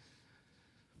away.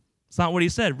 It's not what he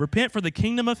said. Repent, for the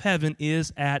kingdom of heaven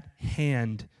is at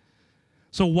hand.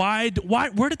 So where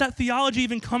did that theology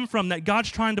even come from, that God's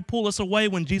trying to pull us away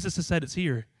when Jesus has said it's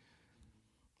here?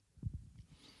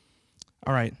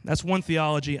 All right, that's one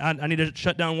theology. I need to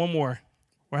shut down one more.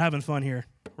 We're having fun here,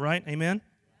 right? Amen?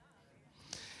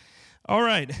 All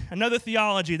right, another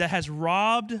theology that has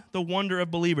robbed the wonder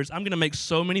of believers. I'm going to make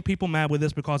so many people mad with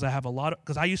this because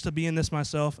I used to be in this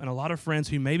myself, and a lot of friends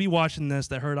who may be watching this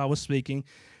that heard I was speaking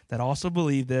that also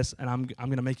believe this, and I'm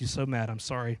going to make you so mad. I'm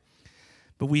sorry.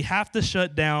 But we have to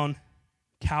shut down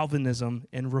Calvinism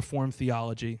and Reformed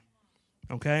theology,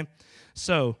 okay?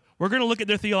 So we're going to look at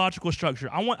their theological structure.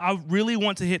 I really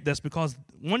want to hit this because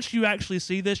once you actually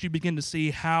see this, you begin to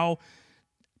see how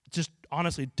just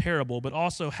honestly terrible, but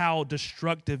also how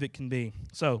destructive it can be.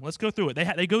 So let's go through it.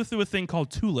 They go through a thing called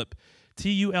TULIP,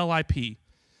 T-U-L-I-P.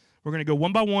 We're going to go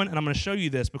one by one, and I'm going to show you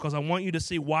this because I want you to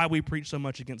see why we preach so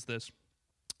much against this.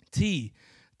 T,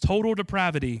 total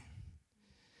depravity.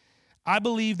 I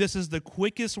believe this is the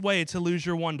quickest way to lose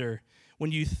your wonder.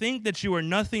 When you think that you are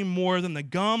nothing more than the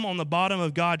gum on the bottom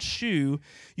of God's shoe,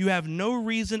 you have no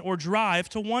reason or drive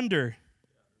to wonder.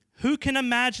 Who can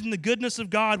imagine the goodness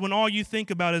of God when all you think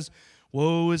about is,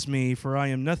 woe is me, for I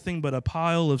am nothing but a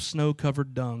pile of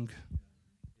snow-covered dung.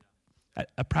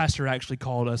 A pastor actually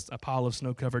called us a pile of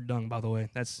snow-covered dung, by the way.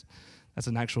 That's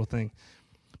an actual thing.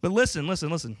 But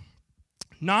listen.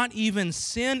 Not even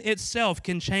sin itself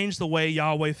can change the way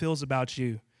Yahweh feels about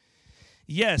you.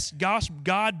 Yes,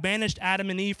 God banished Adam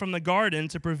and Eve from the garden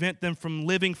to prevent them from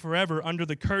living forever under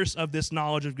the curse of this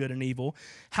knowledge of good and evil.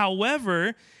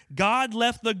 However, God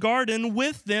left the garden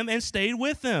with them and stayed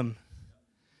with them.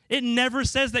 It never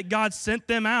says that God sent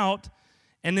them out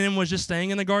and then was just staying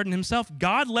in the garden himself.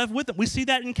 God left with them. We see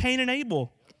that in Cain and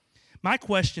Abel. My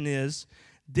question is,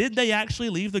 did they actually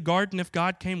leave the garden if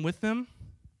God came with them?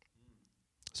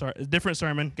 Sorry, a different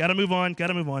sermon. Got to move on.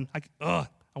 I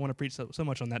want to preach so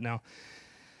much on that now.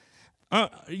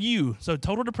 So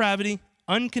total depravity,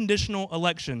 unconditional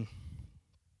election.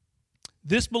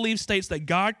 This belief states that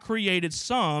God created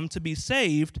some to be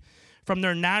saved from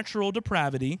their natural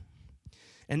depravity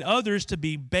and others to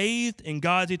be bathed in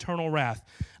God's eternal wrath.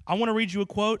 I want to read you a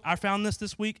quote. I found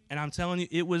this week, and I'm telling you,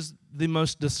 it was the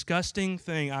most disgusting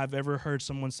thing I've ever heard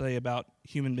someone say about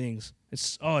human beings.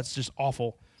 It's just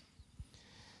awful.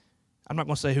 I'm not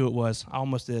going to say who it was. I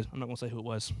almost did. I'm not going to say who it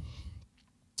was.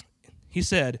 He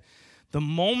said, the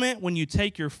moment when you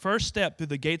take your first step through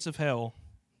the gates of hell,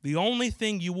 the only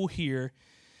thing you will hear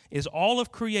is all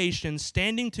of creation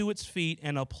standing to its feet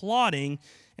and applauding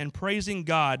and praising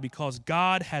God because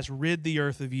God has rid the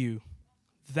earth of you.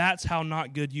 That's how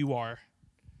not good you are.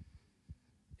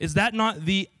 Is that not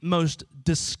the most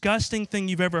disgusting thing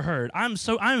you've ever heard? I'm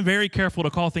very careful to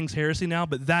call things heresy now,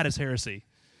 but that is heresy.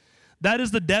 That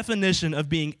is the definition of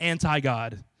being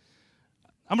anti-God.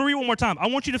 I'm going to read it one more time. I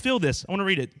want you to feel this. I want to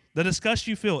read it. The disgust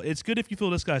you feel. It's good if you feel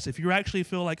disgust. If you actually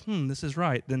feel like, this is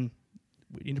right, then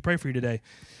we need to pray for you today.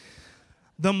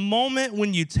 The moment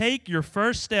when you take your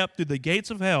first step through the gates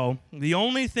of hell, the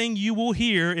only thing you will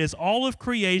hear is all of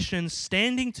creation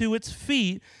standing to its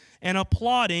feet and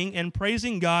applauding and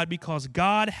praising God because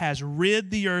God has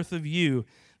rid the earth of you.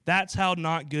 That's how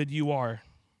not good you are.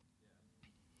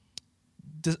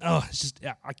 I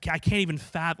can't even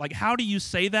fathom. Like, how do you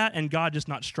say that and God just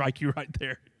not strike you right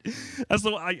there?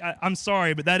 I'm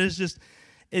sorry, but that is just,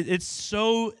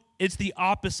 it's the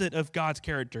opposite of God's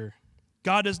character.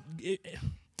 Way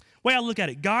I look at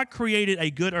it, God created a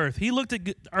good earth. He looked at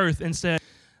earth and said,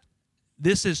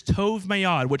 this is Tov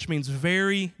Mayad, which means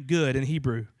very good in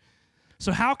Hebrew.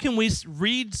 So how can we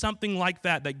read something like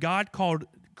that God called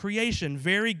creation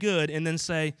very good and then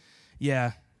say,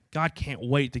 yeah, God can't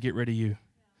wait to get rid of you?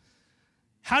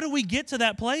 How do we get to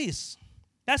that place?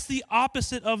 That's the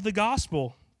opposite of the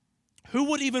gospel. Who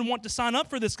would even want to sign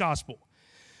up for this gospel?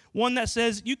 One that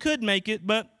says you could make it,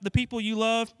 but the people you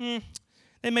love,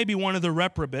 they may be one of the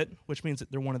reprobate, which means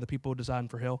that they're one of the people deciding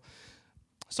for hell.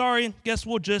 Sorry, guess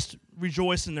we'll just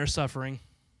rejoice in their suffering.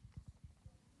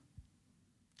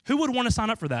 Who would want to sign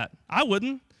up for that? I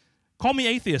wouldn't. Call me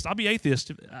atheist. I'll be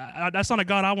atheist. That's not a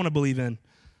God I want to believe in.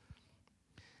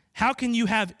 How can you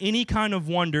have any kind of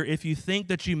wonder if you think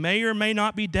that you may or may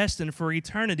not be destined for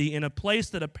eternity in a place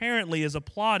that apparently is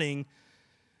applauding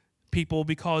people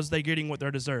because they're getting what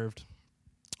they're deserved?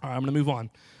 All right, I'm going to move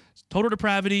on. Total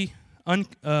depravity,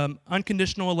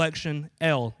 unconditional election,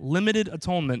 L, limited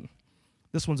atonement.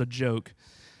 This one's a joke.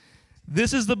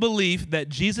 This is the belief that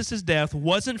Jesus' death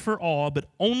wasn't for all, but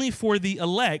only for the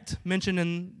elect, mentioned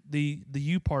in the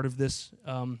U part of this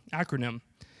acronym.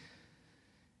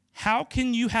 How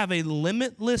can you have a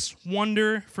limitless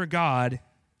wonder for God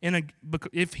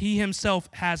if he himself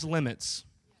has limits,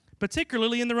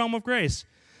 particularly in the realm of grace?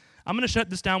 I'm going to shut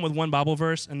this down with one Bible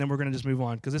verse, and then we're going to just move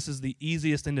on, because this is the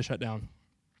easiest thing to shut down.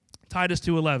 Titus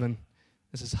 2:11.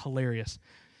 This is hilarious.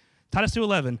 Titus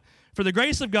 2:11. For the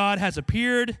grace of God has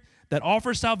appeared that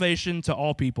offers salvation to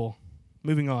all people.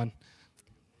 Moving on.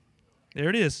 There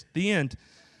it is, the end.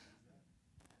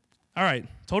 All right,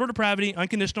 total depravity,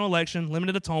 unconditional election,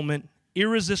 limited atonement,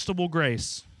 irresistible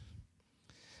grace.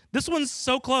 This one's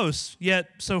so close, yet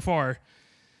so far.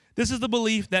 This is the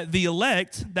belief that the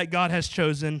elect that God has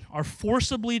chosen are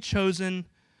forcibly chosen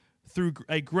through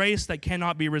a grace that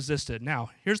cannot be resisted. Now,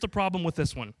 here's the problem with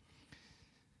this one.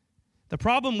 The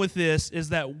problem with this is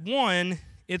that, one,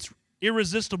 it's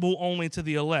irresistible only to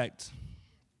the elect.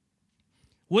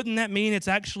 Wouldn't that mean it's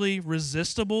actually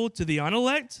resistible to the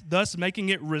unelect, thus making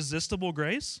it resistible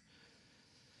grace?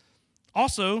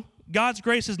 Also, God's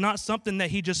grace is not something that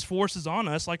he just forces on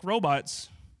us like robots.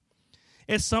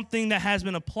 It's something that has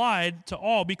been applied to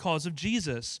all because of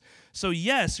Jesus. So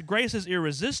yes, grace is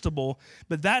irresistible,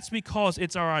 but that's because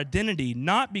it's our identity,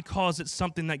 not because it's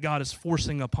something that God is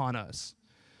forcing upon us.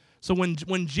 So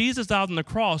when Jesus died on the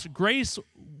cross, grace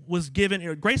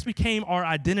became our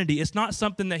identity. It's not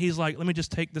something that he's like, let me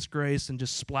just take this grace and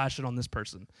just splash it on this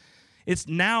person. It's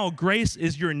now grace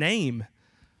is your name.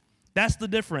 That's the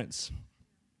difference.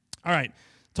 All right.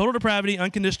 Total depravity,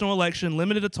 unconditional election,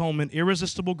 limited atonement,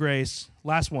 irresistible grace.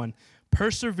 Last one,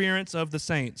 perseverance of the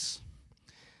saints.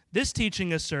 This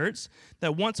teaching asserts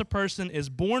that once a person is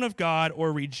born of God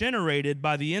or regenerated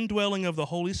by the indwelling of the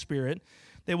Holy Spirit,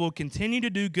 they will continue to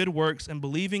do good works and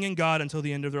believing in God until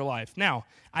the end of their life. Now,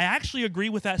 I actually agree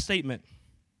with that statement.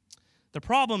 The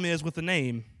problem is with the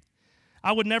name.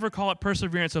 I would never call it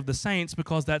perseverance of the saints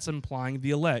because that's implying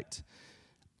the elect.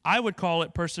 I would call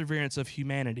it perseverance of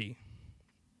humanity.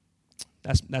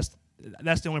 That's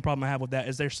the only problem I have with that,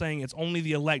 is they're saying it's only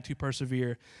the elect who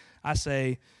persevere. I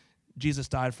say Jesus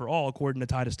died for all according to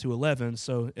Titus 2:11,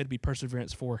 so it'd be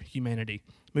perseverance for humanity.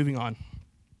 Moving on.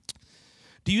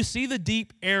 Do you see the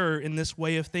deep error in this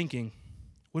way of thinking?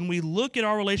 When we look at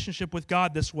our relationship with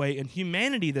God this way and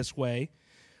humanity this way,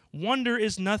 wonder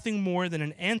is nothing more than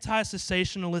an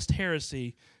anti-cessationalist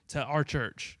heresy to our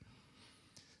church.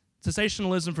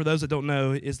 Cessationalism, for those that don't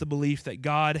know, is the belief that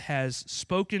God has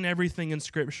spoken everything in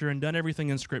Scripture and done everything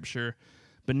in Scripture,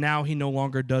 but now he no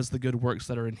longer does the good works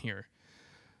that are in here.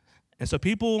 And so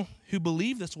people who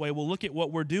believe this way will look at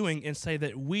what we're doing and say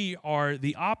that we are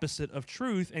the opposite of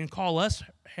truth and call us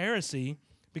heresy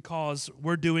because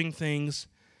we're doing things.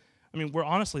 I mean,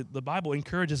 the Bible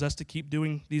encourages us to keep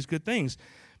doing these good things.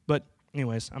 But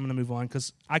anyways, I'm going to move on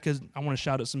because I want to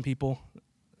shout at some people,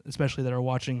 especially that are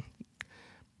watching.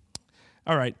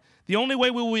 All right. The only way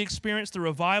we will experience the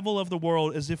revival of the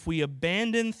world is if we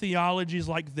abandon theologies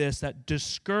like this that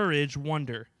discourage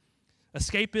wonder.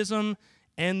 Escapism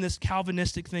and this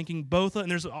Calvinistic thinking, both,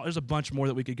 and there's a bunch more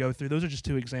that we could go through. Those are just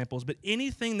two examples. But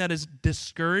anything that is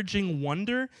discouraging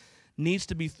wonder needs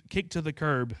to be kicked to the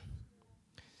curb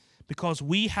because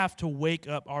we have to wake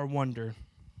up our wonder.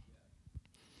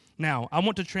 Now, I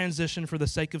want to transition for the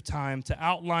sake of time to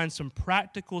outline some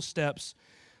practical steps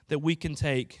that we can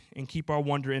take and keep our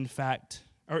wonder intact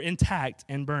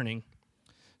and burning.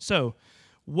 So,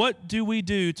 what do we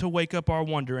do to wake up our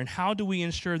wonder, and how do we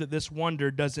ensure that this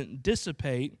wonder doesn't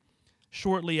dissipate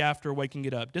shortly after waking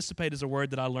it up? Dissipate is a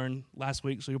word that I learned last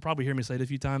week, so you'll probably hear me say it a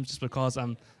few times just because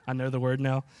I know the word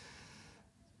now.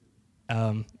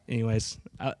 Anyways,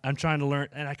 I'm trying to learn,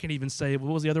 and I can't even say,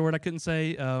 what was the other word I couldn't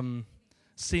say?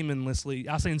 Seamlessly.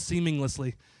 I was saying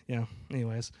seamlessly. Yeah,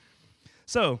 anyways.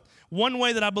 So, one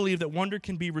way that I believe that wonder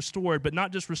can be restored, but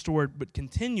not just restored, but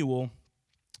continual,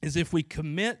 is if we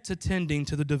commit to tending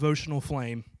to the devotional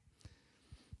flame.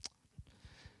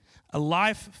 A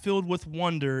life filled with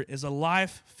wonder is a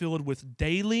life filled with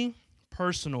daily,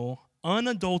 personal,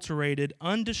 unadulterated,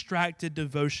 undistracted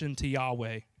devotion to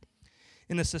Yahweh.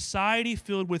 In a society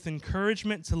filled with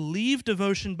encouragement to leave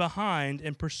devotion behind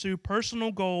and pursue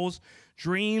personal goals,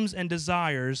 dreams, and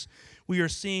desires, we are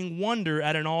seeing wonder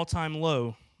at an all-time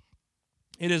low.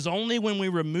 It is only when we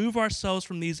remove ourselves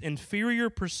from these inferior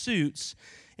pursuits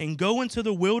and go into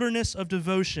the wilderness of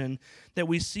devotion that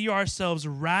we see ourselves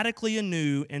radically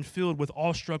anew and filled with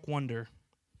awestruck wonder.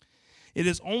 It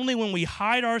is only when we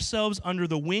hide ourselves under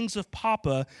the wings of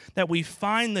Papa that we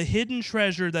find the hidden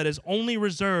treasure that is only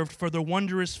reserved for the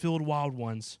wondrous-filled wild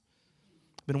ones.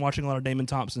 I've been watching a lot of Damon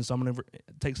Thompson, so I'm going to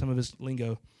take some of his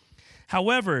lingo.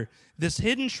 However, this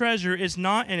hidden treasure is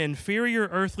not an inferior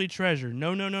earthly treasure.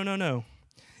 No.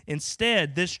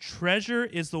 Instead, this treasure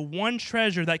is the one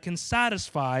treasure that can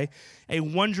satisfy a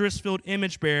wondrous-filled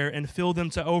image bearer and fill them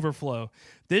to overflow.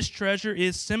 This treasure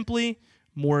is simply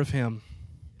more of Him.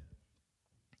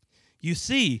 You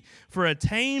see, for a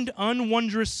tamed,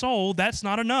 unwondrous soul, that's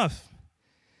not enough.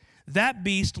 That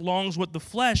beast longs what the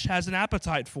flesh has an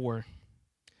appetite for.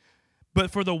 But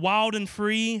for the wild and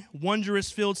free,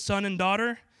 wondrous-filled son and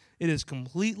daughter, it is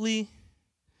completely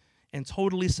and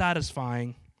totally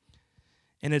satisfying,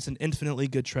 and it's an infinitely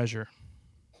good treasure.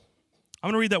 I'm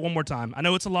going to read that one more time. I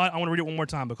know it's a lot. I want to read it one more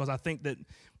time because I think that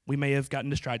we may have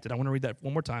gotten distracted. I want to read that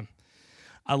one more time.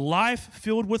 A life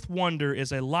filled with wonder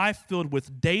is a life filled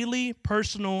with daily,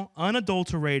 personal,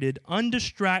 unadulterated,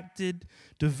 undistracted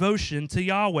devotion to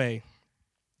Yahweh.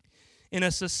 In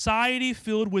a society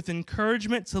filled with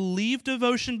encouragement to leave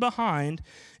devotion behind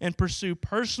and pursue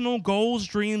personal goals,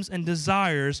 dreams, and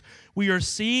desires, we are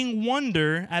seeing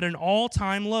wonder at an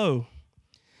all-time low.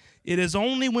 It is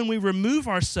only when we remove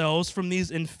ourselves from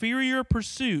these inferior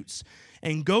pursuits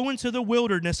and go into the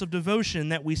wilderness of devotion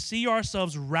that we see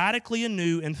ourselves radically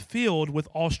anew and filled with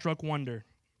awestruck wonder.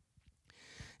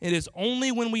 It is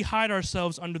only when we hide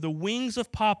ourselves under the wings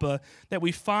of Papa that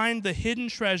we find the hidden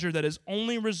treasure that is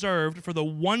only reserved for the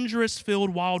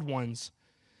wondrous-filled wild ones.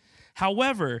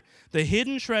 However, the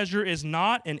hidden treasure is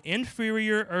not an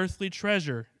inferior earthly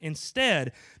treasure.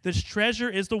 Instead, this treasure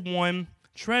is the one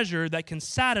treasure that can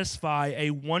satisfy a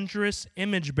wondrous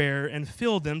image bearer and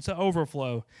fill them to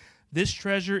overflow. This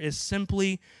treasure is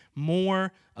simply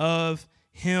more of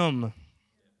Him.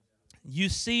 You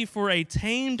see, for a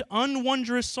tamed,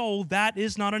 unwondrous soul, that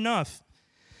is not enough.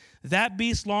 That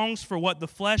beast longs for what the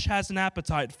flesh has an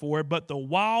appetite for, but the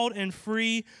wild and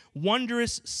free,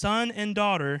 wondrous son and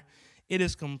daughter, it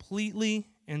is completely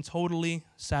and totally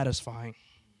satisfying.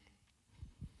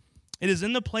 It is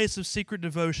in the place of secret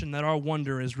devotion that our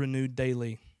wonder is renewed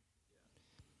daily.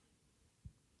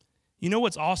 You know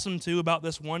what's awesome, too, about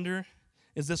this wonder?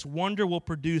 Is this wonder will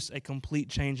produce a complete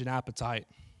change in appetite.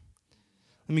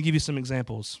 Let me give you some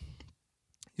examples.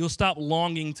 You'll stop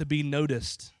longing to be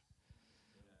noticed.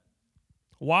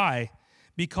 Why?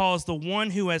 Because the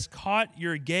one who has caught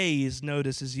your gaze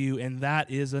notices you, and that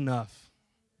is enough.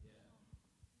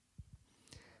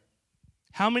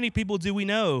 How many people do we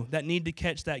know that need to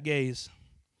catch that gaze?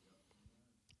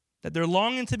 That they're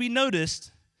longing to be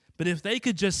noticed, but if they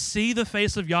could just see the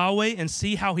face of Yahweh and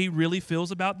see how He really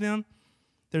feels about them,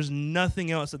 there's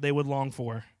nothing else that they would long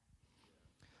for.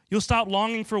 You'll stop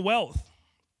longing for wealth.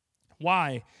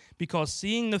 Why? Because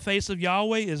seeing the face of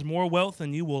Yahweh is more wealth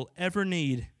than you will ever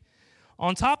need.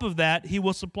 On top of that, He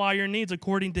will supply your needs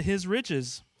according to His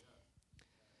riches.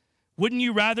 Wouldn't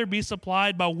you rather be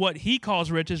supplied by what He calls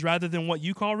riches rather than what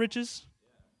you call riches?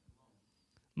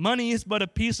 Money is but a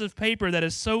piece of paper that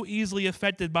is so easily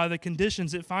affected by the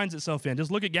conditions it finds itself in.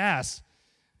 Just look at gas.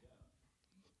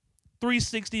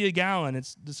 $3.60 a gallon.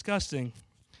 It's disgusting.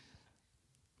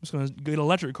 I'm just going to get an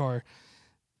electric car.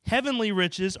 Heavenly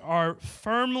riches are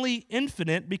firmly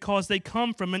infinite because they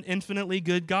come from an infinitely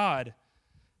good God.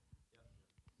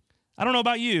 I don't know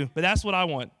about you, but that's what I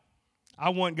want. I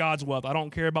want God's wealth. I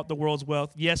don't care about the world's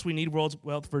wealth. Yes, we need world's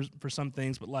wealth for some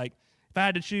things, but if I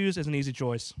had to choose, it's an easy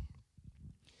choice.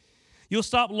 You'll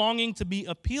stop longing to be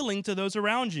appealing to those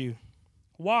around you.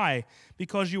 Why?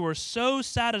 Because you are so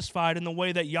satisfied in the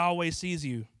way that Yahweh sees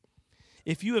you.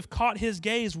 If you have caught His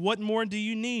gaze, what more do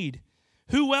you need?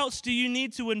 Who else do you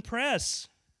need to impress?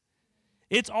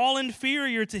 It's all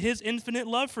inferior to His infinite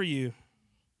love for you.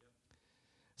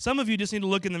 Some of you just need to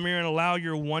look in the mirror and allow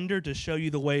your wonder to show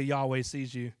you the way Yahweh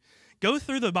sees you. Go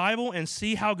through the Bible and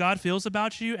see how God feels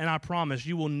about you, and I promise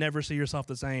you will never see yourself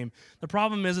the same. The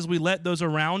problem is we let those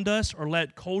around us or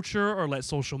let culture or let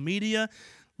social media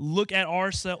look at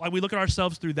ourselves, we look at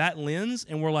ourselves through that lens,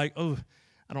 and we're like, oh,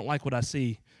 I don't like what I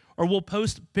see. Or we'll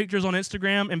post pictures on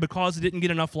Instagram, and because it didn't get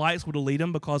enough likes, we'll delete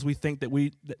them because we think that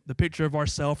the picture of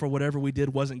ourselves or whatever we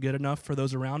did wasn't good enough for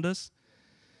those around us.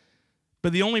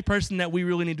 But the only person that we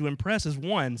really need to impress is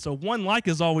one. So one like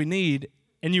is all we need,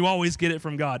 and you always get it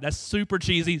from God. That's super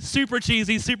cheesy, super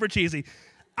cheesy, super cheesy.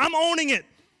 I'm owning it.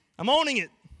 I'm owning it.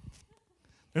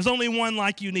 There's only one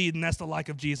like you need, and that's the like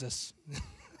of Jesus.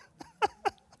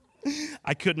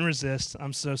 I couldn't resist.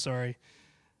 I'm so sorry.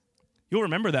 You'll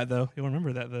remember that, though.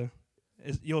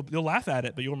 You'll laugh at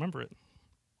it, but you'll remember it.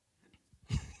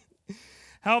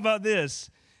 How about this?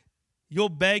 You'll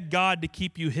beg God to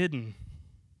keep you hidden.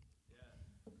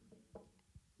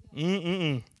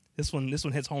 This one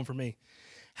hits home for me.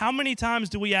 How many times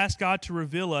do we ask God to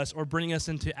reveal us or bring us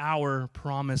into our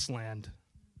promised land?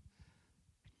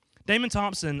 Damon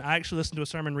Thompson, I actually listened to a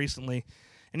sermon recently,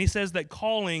 and he says that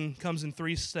calling comes in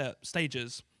 3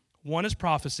 stages. 1 is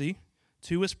prophecy,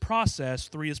 2 is process,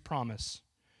 3 is promise.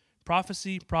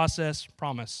 Prophecy, process,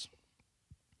 promise.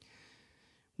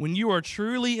 When you are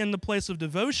truly in the place of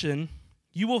devotion,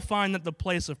 you will find that the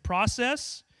place of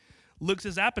process looks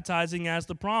as appetizing as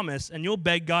the promise, and you'll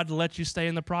beg God to let you stay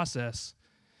in the process.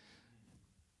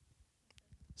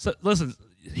 So listen,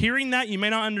 hearing that, you may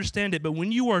not understand it, but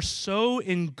when you are so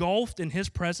engulfed in His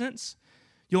presence,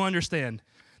 you'll understand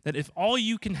that if all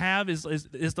you can have is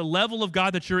the level of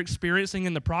God that you're experiencing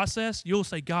in the process, you'll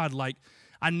say, God, like,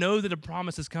 I know that a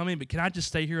promise is coming, but can I just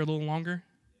stay here a little longer?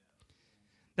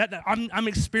 I'm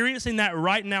experiencing that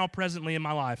right now presently in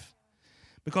my life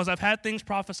because I've had things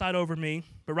prophesied over me,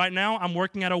 but right now I'm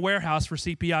working at a warehouse for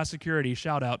CPI Security.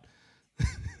 Shout out.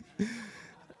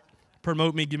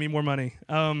 Promote me, give me more money.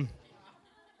 I'm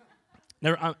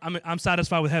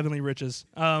satisfied with heavenly riches.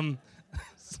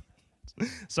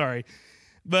 Sorry.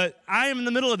 But I am in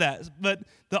the middle of that. But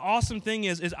the awesome thing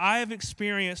is I have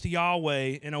experienced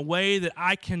Yahweh in a way that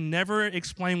I can never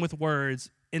explain with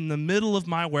words in the middle of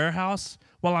my warehouse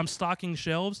while I'm stocking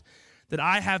shelves, that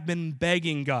I have been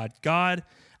begging God,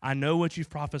 I know what you've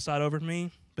prophesied over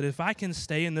me, but if I can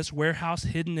stay in this warehouse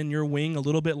hidden in your wing a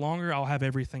little bit longer, I'll have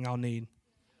everything I'll need.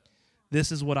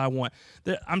 This is what I want.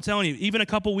 I'm telling you, even a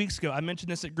couple weeks ago, I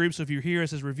mentioned this at group, so if you're here,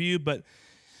 it's his review, but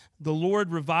the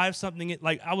Lord revived something.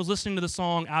 Like I was listening to the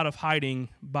song Out of Hiding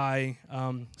by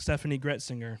Stephanie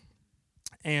Gretzinger.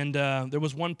 And there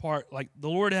was one part, like the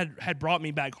Lord had brought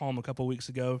me back home a couple weeks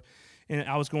ago, and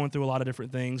I was going through a lot of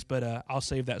different things, but I'll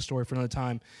save that story for another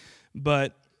time.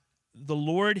 But the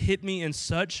Lord hit me in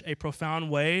such a profound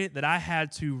way that I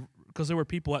had to, because there were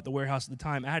people at the warehouse at the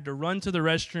time, I had to run to the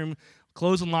restroom,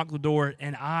 close and lock the door,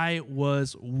 and I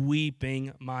was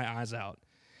weeping my eyes out.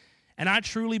 And I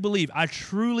truly believe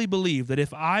that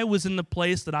if I was in the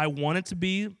place that I wanted to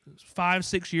be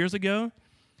 5-6 years ago,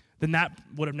 then that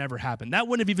would have never happened. That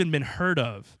wouldn't have even been heard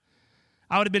of.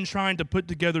 I would have been trying to put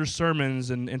together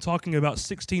sermons and talking about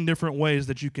 16 different ways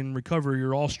that you can recover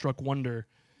your awestruck wonder,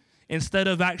 instead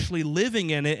of actually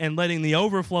living in it and letting the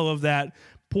overflow of that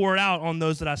pour out on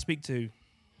those that I speak to.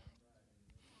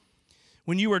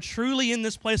 When you are truly in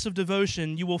this place of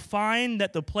devotion, you will find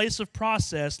that the place of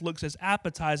process looks as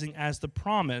appetizing as the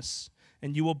promise,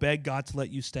 and you will beg God to let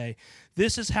you stay.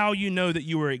 This is how you know that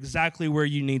you are exactly where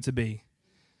you need to be.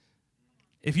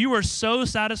 If you are so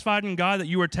satisfied in God that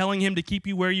you are telling Him to keep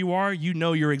you where you are, you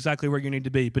know you're exactly where you need to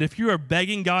be. But if you are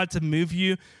begging God to move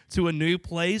you to a new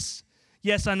place,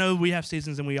 yes, I know we have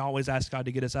seasons and we always ask God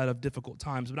to get us out of difficult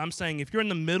times, but I'm saying if you're in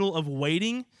the middle of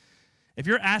waiting, if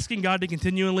you're asking God to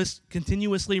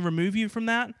continuously remove you from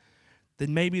that,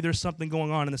 then maybe there's something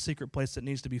going on in the secret place that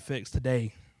needs to be fixed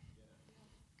today.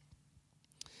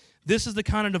 This is the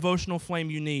kind of devotional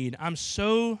flame you need. I'm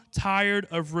so tired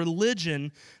of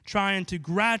religion trying to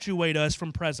graduate us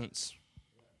from presence.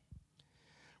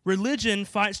 Religion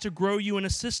fights to grow you in a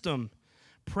system.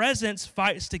 Presence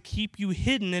fights to keep you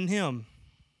hidden in Him.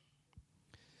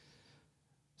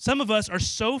 Some of us are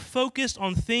so focused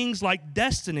on things like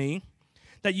destiny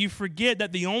that you forget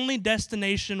that the only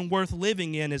destination worth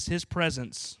living in is His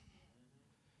presence.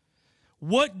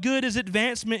 What good is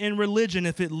advancement in religion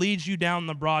if it leads you down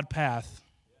the broad path?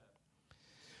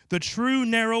 The true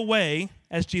narrow way,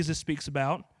 as Jesus speaks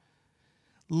about,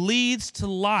 leads to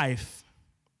life.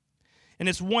 And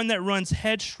it's one that runs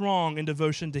headstrong in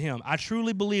devotion to Him. I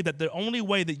truly believe that the only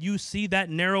way that you see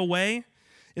that narrow way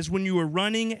is when you are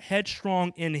running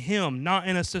headstrong in Him, not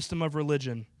in a system of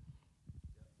religion.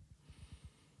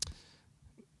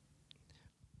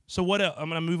 So what else? I'm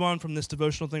going to move on from this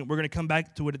devotional thing. We're going to come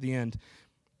back to it at the end.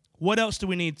 What else do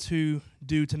we need to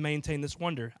do to maintain this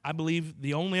wonder? I believe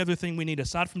the only other thing we need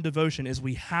aside from devotion is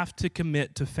we have to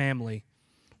commit to family.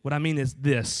 What I mean is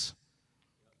this.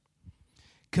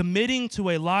 Committing to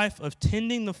a life of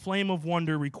tending the flame of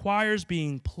wonder requires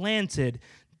being planted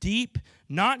deep,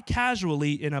 not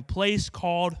casually, in a place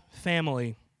called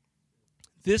family.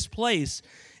 This place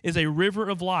is a river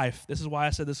of life. This is why I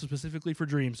said this is specifically for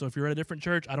Dream. So if you're at a different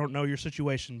church, I don't know your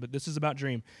situation, but this is about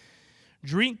Dream.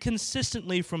 Drink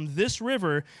consistently from this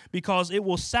river because it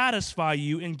will satisfy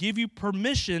you and give you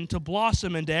permission to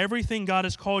blossom into everything God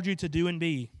has called you to do and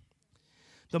be.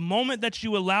 The moment that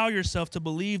you allow yourself to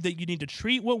believe that you need to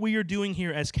treat what we are doing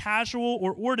here as casual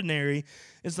or ordinary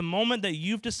is the moment that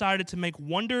you've decided to make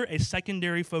wonder a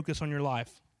secondary focus on your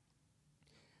life.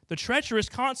 The treacherous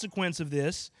consequence of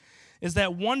this is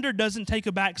that wonder doesn't take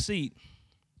a back seat.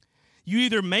 You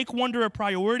either make wonder a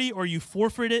priority or you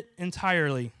forfeit it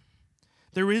entirely.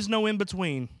 There is no in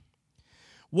between.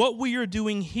 What we are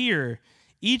doing here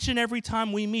each and every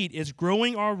time we meet is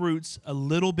growing our roots a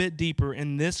little bit deeper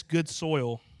in this good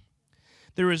soil.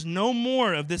 There is no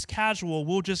more of this casual,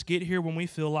 we'll just get here when we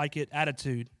feel like it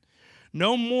attitude.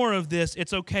 No more of this,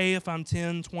 it's okay if I'm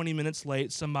 10, 20 minutes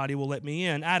late, somebody will let me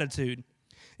in attitude.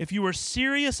 If you are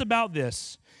serious about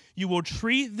this, you will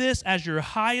treat this as your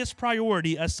highest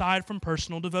priority aside from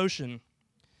personal devotion.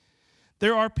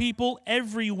 There are people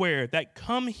everywhere that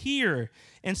come here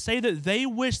and say that they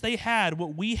wish they had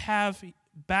what we have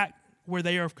back where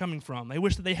they are coming from. They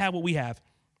wish that they had what we have.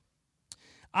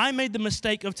 I made the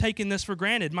mistake of taking this for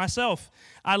granted myself.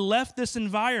 I left this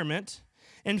environment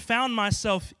and found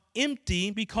myself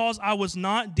empty because I was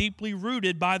not deeply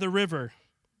rooted by the river.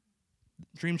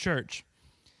 Dream Church.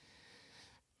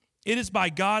 It is by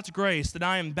God's grace that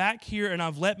I am back here and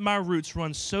I've let my roots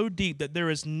run so deep that there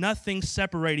is nothing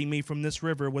separating me from this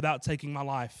river without taking my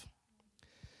life.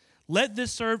 Let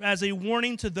this serve as a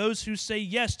warning to those who say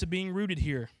yes to being rooted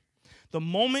here. The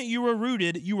moment you are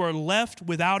rooted, you are left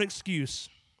without excuse.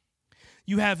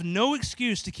 You have no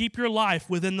excuse to keep your life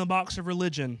within the box of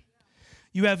religion.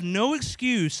 You have no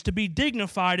excuse to be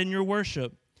dignified in your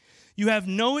worship. You have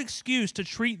no excuse to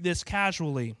treat this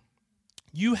casually.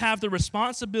 You have the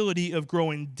responsibility of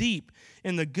growing deep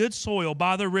in the good soil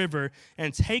by the river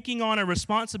and taking on a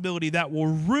responsibility that will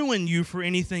ruin you for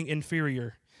anything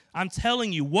inferior. I'm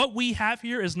telling you, what we have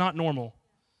here is not normal.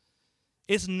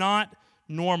 It's not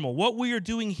normal. What we are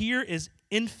doing here is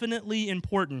infinitely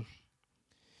important.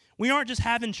 We aren't just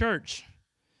having church.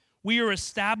 We are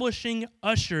establishing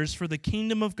ushers for the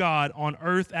kingdom of God on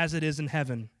earth as it is in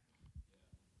heaven.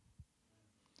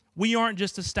 We aren't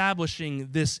just establishing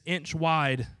this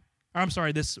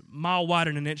this mile wide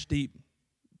and an inch deep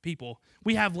people.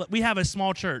 We have a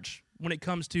small church when it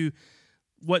comes to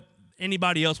what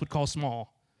anybody else would call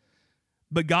small.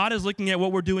 But God is looking at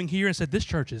what we're doing here and said, this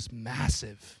church is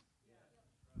massive.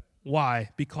 Why?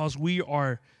 Because we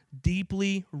are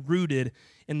deeply rooted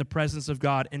in the presence of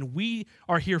God, and we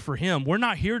are here for Him. We're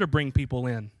not here to bring people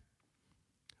in.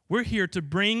 We're here to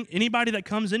bring anybody that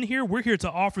comes in here, we're here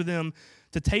to offer them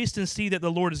to taste and see that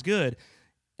the Lord is good.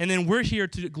 And then we're here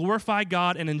to glorify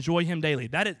God and enjoy Him daily.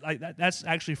 That's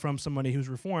actually from somebody who's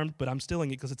Reformed, but I'm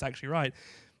stealing it because it's actually right.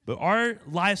 But our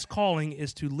life's calling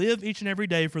is to live each and every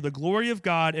day for the glory of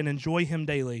God and enjoy Him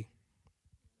daily.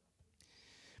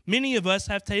 Many of us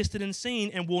have tasted and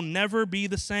seen and will never be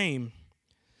the same.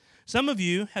 Some of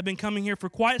you have been coming here for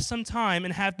quite some time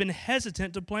and have been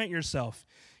hesitant to plant yourself.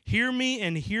 Hear me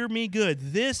and hear me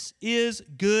good. This is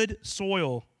good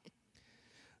soil.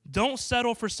 Don't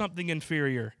settle for something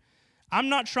inferior. I'm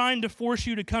not trying to force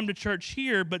you to come to church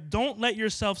here, but don't let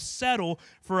yourself settle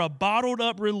for a bottled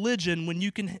up religion when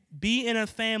you can be in a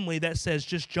family that says,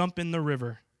 just jump in the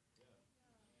river.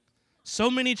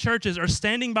 So many churches are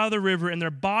standing by the river and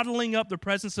they're bottling up the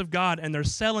presence of God and they're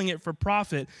selling it for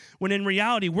profit, when in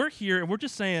reality, we're here and we're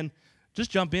just saying,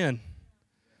 just jump in.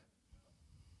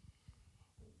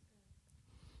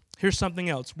 Here's something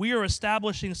else. We are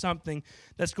establishing something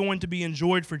that's going to be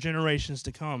enjoyed for generations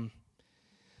to come.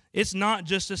 It's not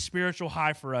just a spiritual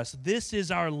high for us. This is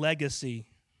our legacy.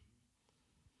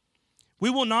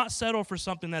 We will not settle for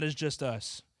something that is just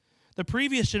us. The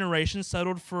previous generation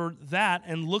settled for that,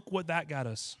 and look what that got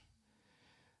us.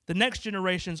 The next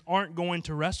generations aren't going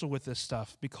to wrestle with this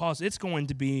stuff because it's going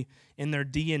to be in their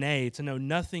DNA to know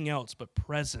nothing else but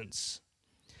presence.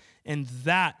 And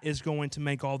that is going to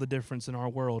make all the difference in our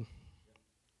world.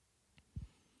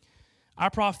 I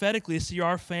prophetically see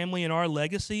our family and our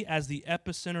legacy as the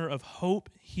epicenter of hope,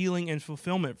 healing, and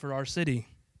fulfillment for our city.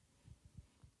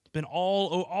 It's been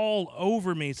all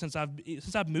over me since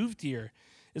I've moved here,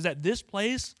 is that this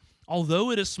place,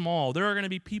 although it is small, there are going to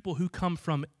be people who come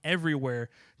from everywhere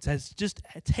to just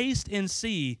taste and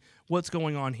see what's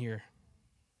going on here.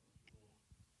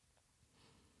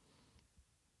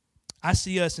 I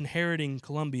see us inheriting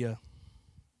Columbia.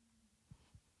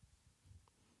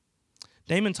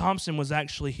 Damon Thompson was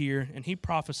actually here, and he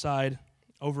prophesied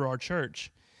over our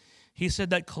church. He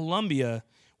said that Columbia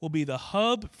will be the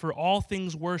hub for all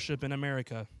things worship in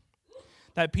America.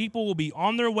 That people will be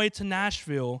on their way to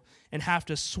Nashville and have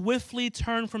to swiftly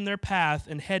turn from their path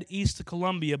and head east to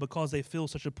Columbia because they feel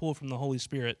such a pull from the Holy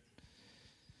Spirit.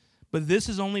 But this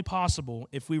is only possible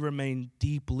if we remain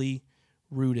deeply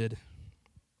rooted.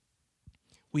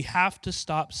 We have to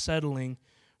stop settling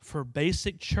for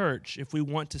basic church if we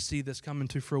want to see this come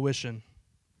into fruition.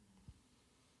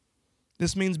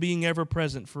 This means being ever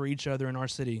present for each other in our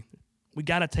city. We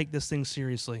got to take this thing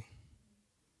seriously.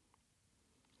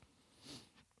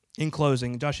 In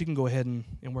closing, Josh, you can go ahead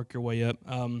and work your way up.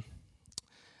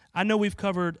 I know we've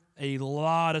covered a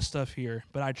lot of stuff here,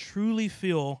 but I truly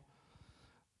feel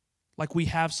like we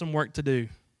have some work to do.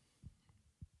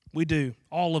 We do,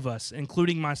 all of us,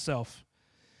 including myself.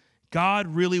 God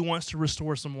really wants to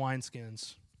restore some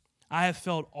wineskins. I have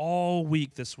felt all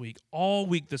week this week,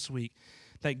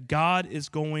 that God is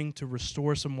going to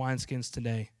restore some wineskins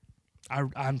today.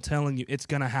 I'm telling you, it's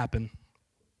going to happen.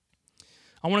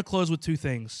 I want to close with two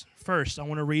things. First, I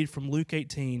want to read from Luke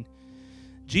 18.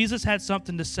 Jesus had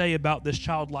something to say about this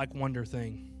childlike wonder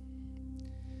thing.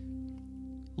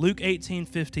 Luke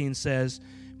 18:15 says,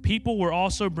 people were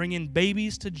also bringing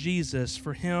babies to Jesus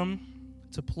for him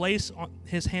to place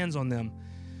his hands on them.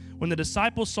 When the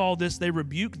disciples saw this, they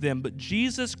rebuked them, but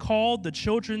Jesus called the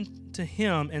children to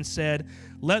him and said,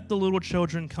 let the little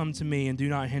children come to me and do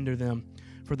not hinder them,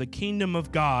 for the kingdom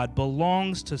of God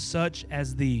belongs to such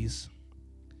as these.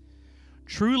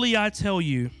 Truly I tell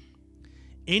you,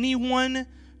 anyone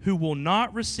who will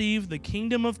not receive the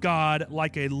kingdom of God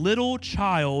like a little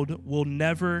child will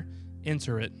never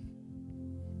enter it.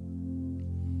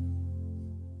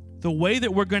 The way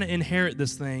that we're going to inherit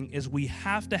this thing is we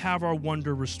have to have our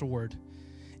wonder restored.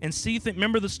 And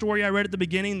remember the story I read at the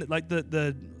beginning, like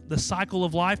the cycle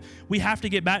of life? We have to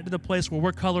get back to the place where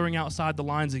we're coloring outside the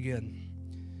lines again.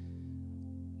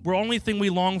 Where only thing we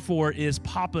long for is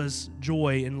Papa's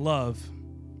joy and love.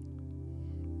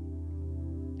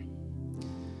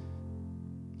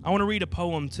 I want to read a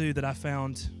poem, too, that I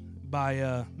found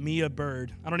by Mia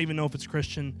Bird. I don't even know if it's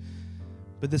Christian,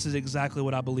 but this is exactly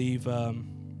what I believe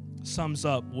sums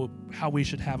up how we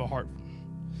should have a heart.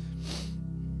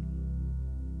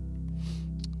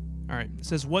 All right, it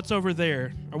says, what's over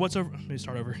there, or let me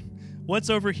start over.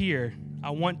 What's over here? I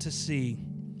want to see.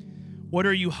 What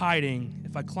are you hiding?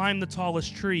 If I climb the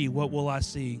tallest tree, what will I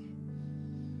see?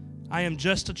 I am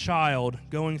just a child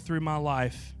going through my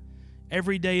life.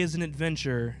 Every day is an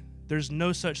adventure. There's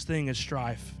no such thing as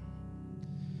strife.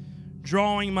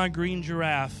 Drawing my green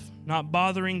giraffe, not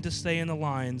bothering to stay in the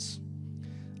lines.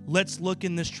 Let's look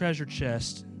in this treasure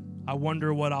chest. I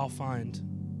wonder what I'll find.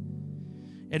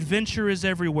 Adventure is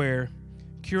everywhere.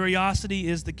 Curiosity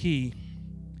is the key.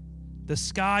 The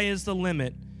sky is the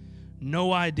limit.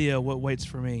 No idea what waits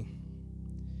for me.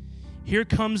 Here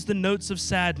comes the notes of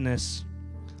sadness,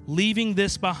 leaving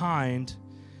this behind.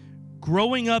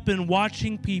 Growing up and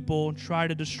watching people try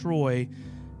to destroy,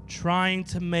 trying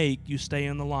to make you stay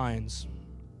in the lines.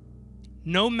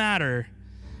 No matter,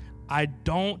 I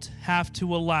don't have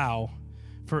to allow,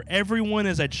 for everyone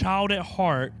is a child at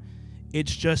heart.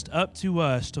 It's just up to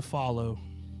us to follow.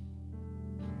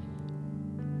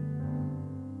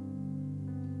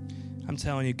 I'm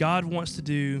telling you, God wants to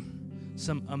do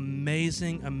some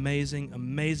amazing, amazing,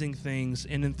 amazing things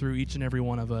in and through each and every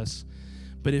one of us.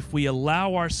 But if we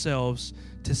allow ourselves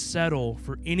to settle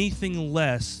for anything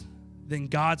less than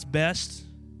God's best,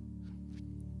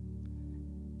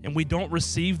 and we don't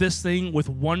receive this thing with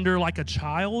wonder like a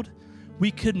child,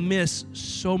 we could miss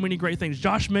so many great things.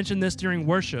 Josh mentioned this during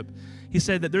worship. He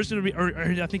said that there's going to be,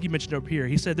 or I think he mentioned it up here,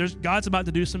 he said God's about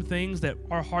to do some things that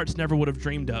our hearts never would have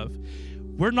dreamed of.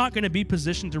 We're not going to be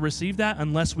positioned to receive that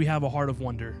unless we have a heart of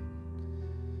wonder.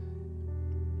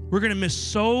 We're going to miss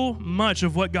so much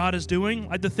of what God is doing.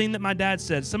 Like the thing that my dad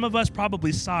said, some of us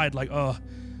probably sighed like,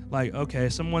 okay,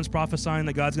 someone's prophesying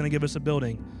that God's going to give us a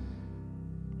building.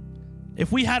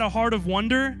 If we had a heart of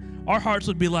wonder, our hearts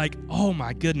would be like, oh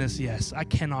my goodness, yes, I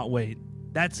cannot wait.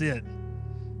 That's it.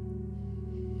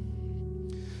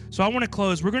 So I want to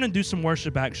close. We're going to do some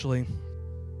worship, actually.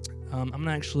 I'll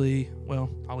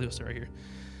leave us right here.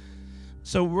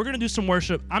 So we're going to do some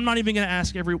worship. I'm not even going to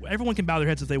ask everyone can bow their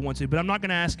heads if they want to, but I'm not going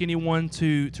to ask anyone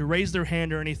to raise their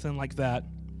hand or anything like that.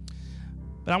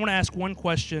 But I want to ask one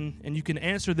question, and you can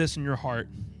answer this in your heart.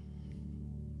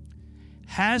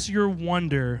 Has your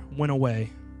wonder went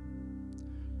away?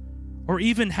 Or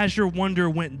even has your wonder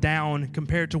went down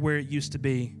compared to where it used to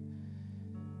be?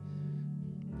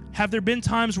 Have there been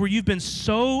times where you've been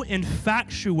so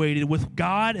infatuated with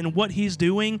God and what He's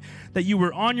doing that you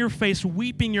were on your face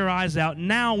weeping your eyes out?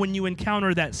 Now when you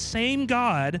encounter that same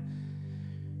God,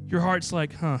 your heart's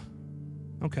like,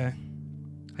 okay,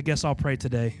 I guess I'll pray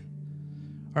today.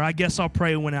 Or I guess I'll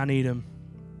pray when I need him.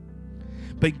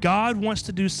 But God wants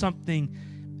to do something.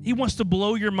 He wants to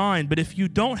blow your mind. But if you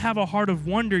don't have a heart of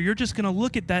wonder, you're just going to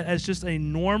look at that as just a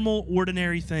normal,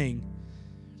 ordinary thing.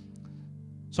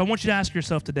 So I want you to ask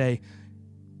yourself today,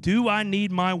 do I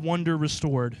need my wonder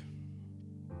restored?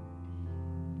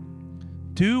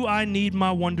 Do I need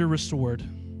my wonder restored?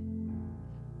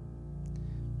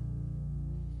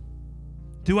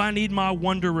 Do I need my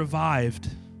wonder revived?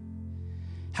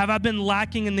 Have I been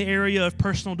lacking in the area of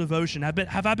personal devotion?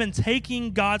 Have I been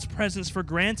taking God's presence for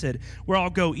granted, where I'll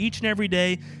go each and every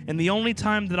day, and the only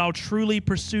time that I'll truly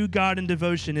pursue God in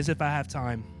devotion is if I have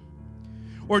time?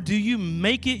 Or do you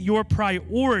make it your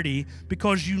priority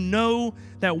because you know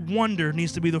that wonder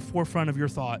needs to be the forefront of your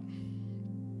thought?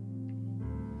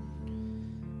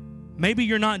 Maybe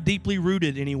you're not deeply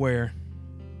rooted anywhere.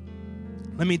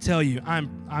 Let me tell you,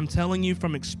 I'm telling you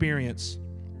from experience,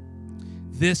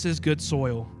 this is good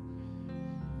soil.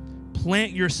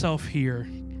 Plant yourself here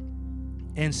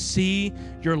and see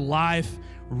your life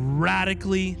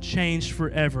radically changed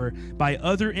forever by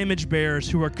other image bearers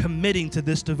who are committing to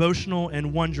this devotional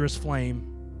and wondrous flame.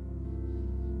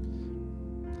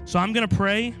 So I'm going to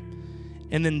pray,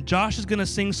 and then Josh is going to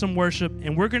sing some worship,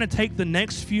 and we're going to take the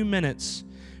next few minutes.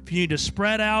 If you need to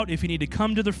spread out, if you need to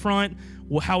come to the front,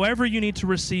 however you need to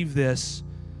receive this,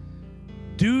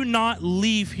 do not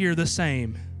leave here the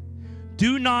same.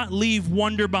 Do not leave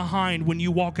wonder behind when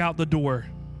you walk out the door.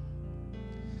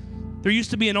 There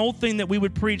used to be an old thing that we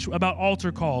would preach about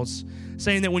altar calls,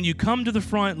 saying that when you come to the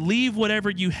front, leave whatever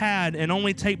you had and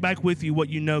only take back with you what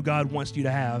you know God wants you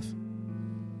to have.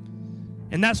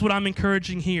 And that's what I'm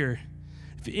encouraging here.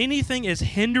 If anything is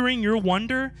hindering your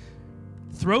wonder,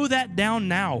 throw that down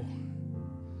now.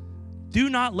 Do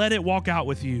not let it walk out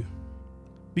with you,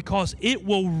 because it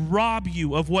will rob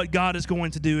you of what God is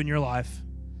going to do in your life.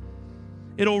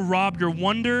 It'll rob your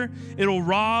wonder. It'll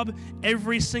rob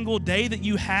every single day that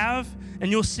you have, and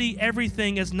you'll see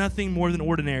everything as nothing more than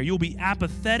ordinary. You'll be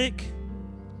apathetic.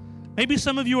 Maybe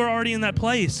some of you are already in that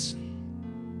place.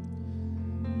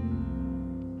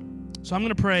 So I'm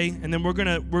going to pray, and then we're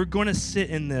going to sit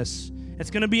in this.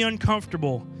 It's going to be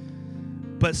uncomfortable,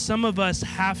 but some of us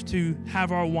have to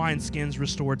have our wineskins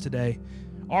restored today.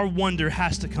 Our wonder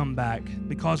has to come back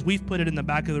because we've put it in the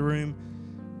back of the room.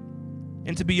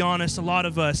 And to be honest, a lot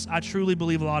of us, I truly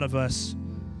believe a lot of us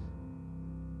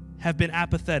have been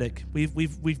apathetic.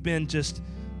 We've been just,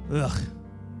 ugh.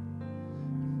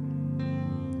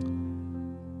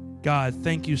 God,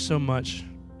 thank you so much.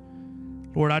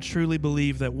 Lord, I truly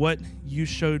believe that what you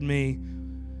showed me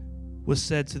was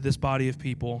said to this body of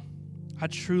people. I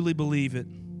truly believe it.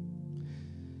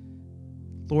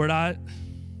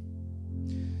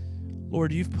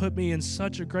 Lord, you've put me in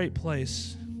such a great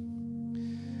place.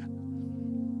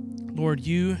 Lord,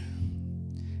 you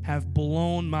have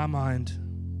blown my mind.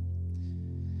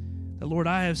 That, Lord,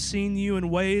 I have seen you in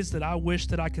ways that I wish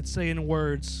that I could say in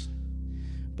words.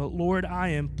 But, Lord, I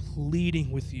am pleading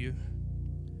with you.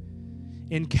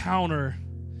 Encounter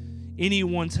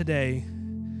anyone today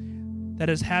that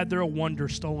has had their wonder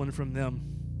stolen from them.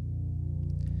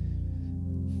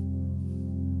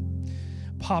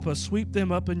 Papa, sweep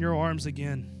them up in your arms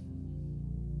again.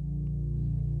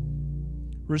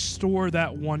 Restore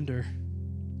that wonder.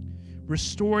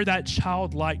 Restore that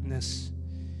childlikeness.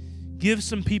 Give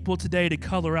some people today to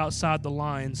color outside the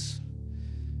lines,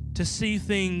 to see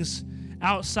things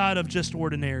outside of just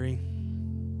ordinary.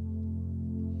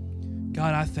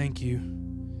 God, I thank you.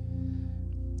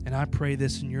 And I pray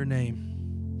this in your name.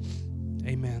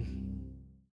 Amen.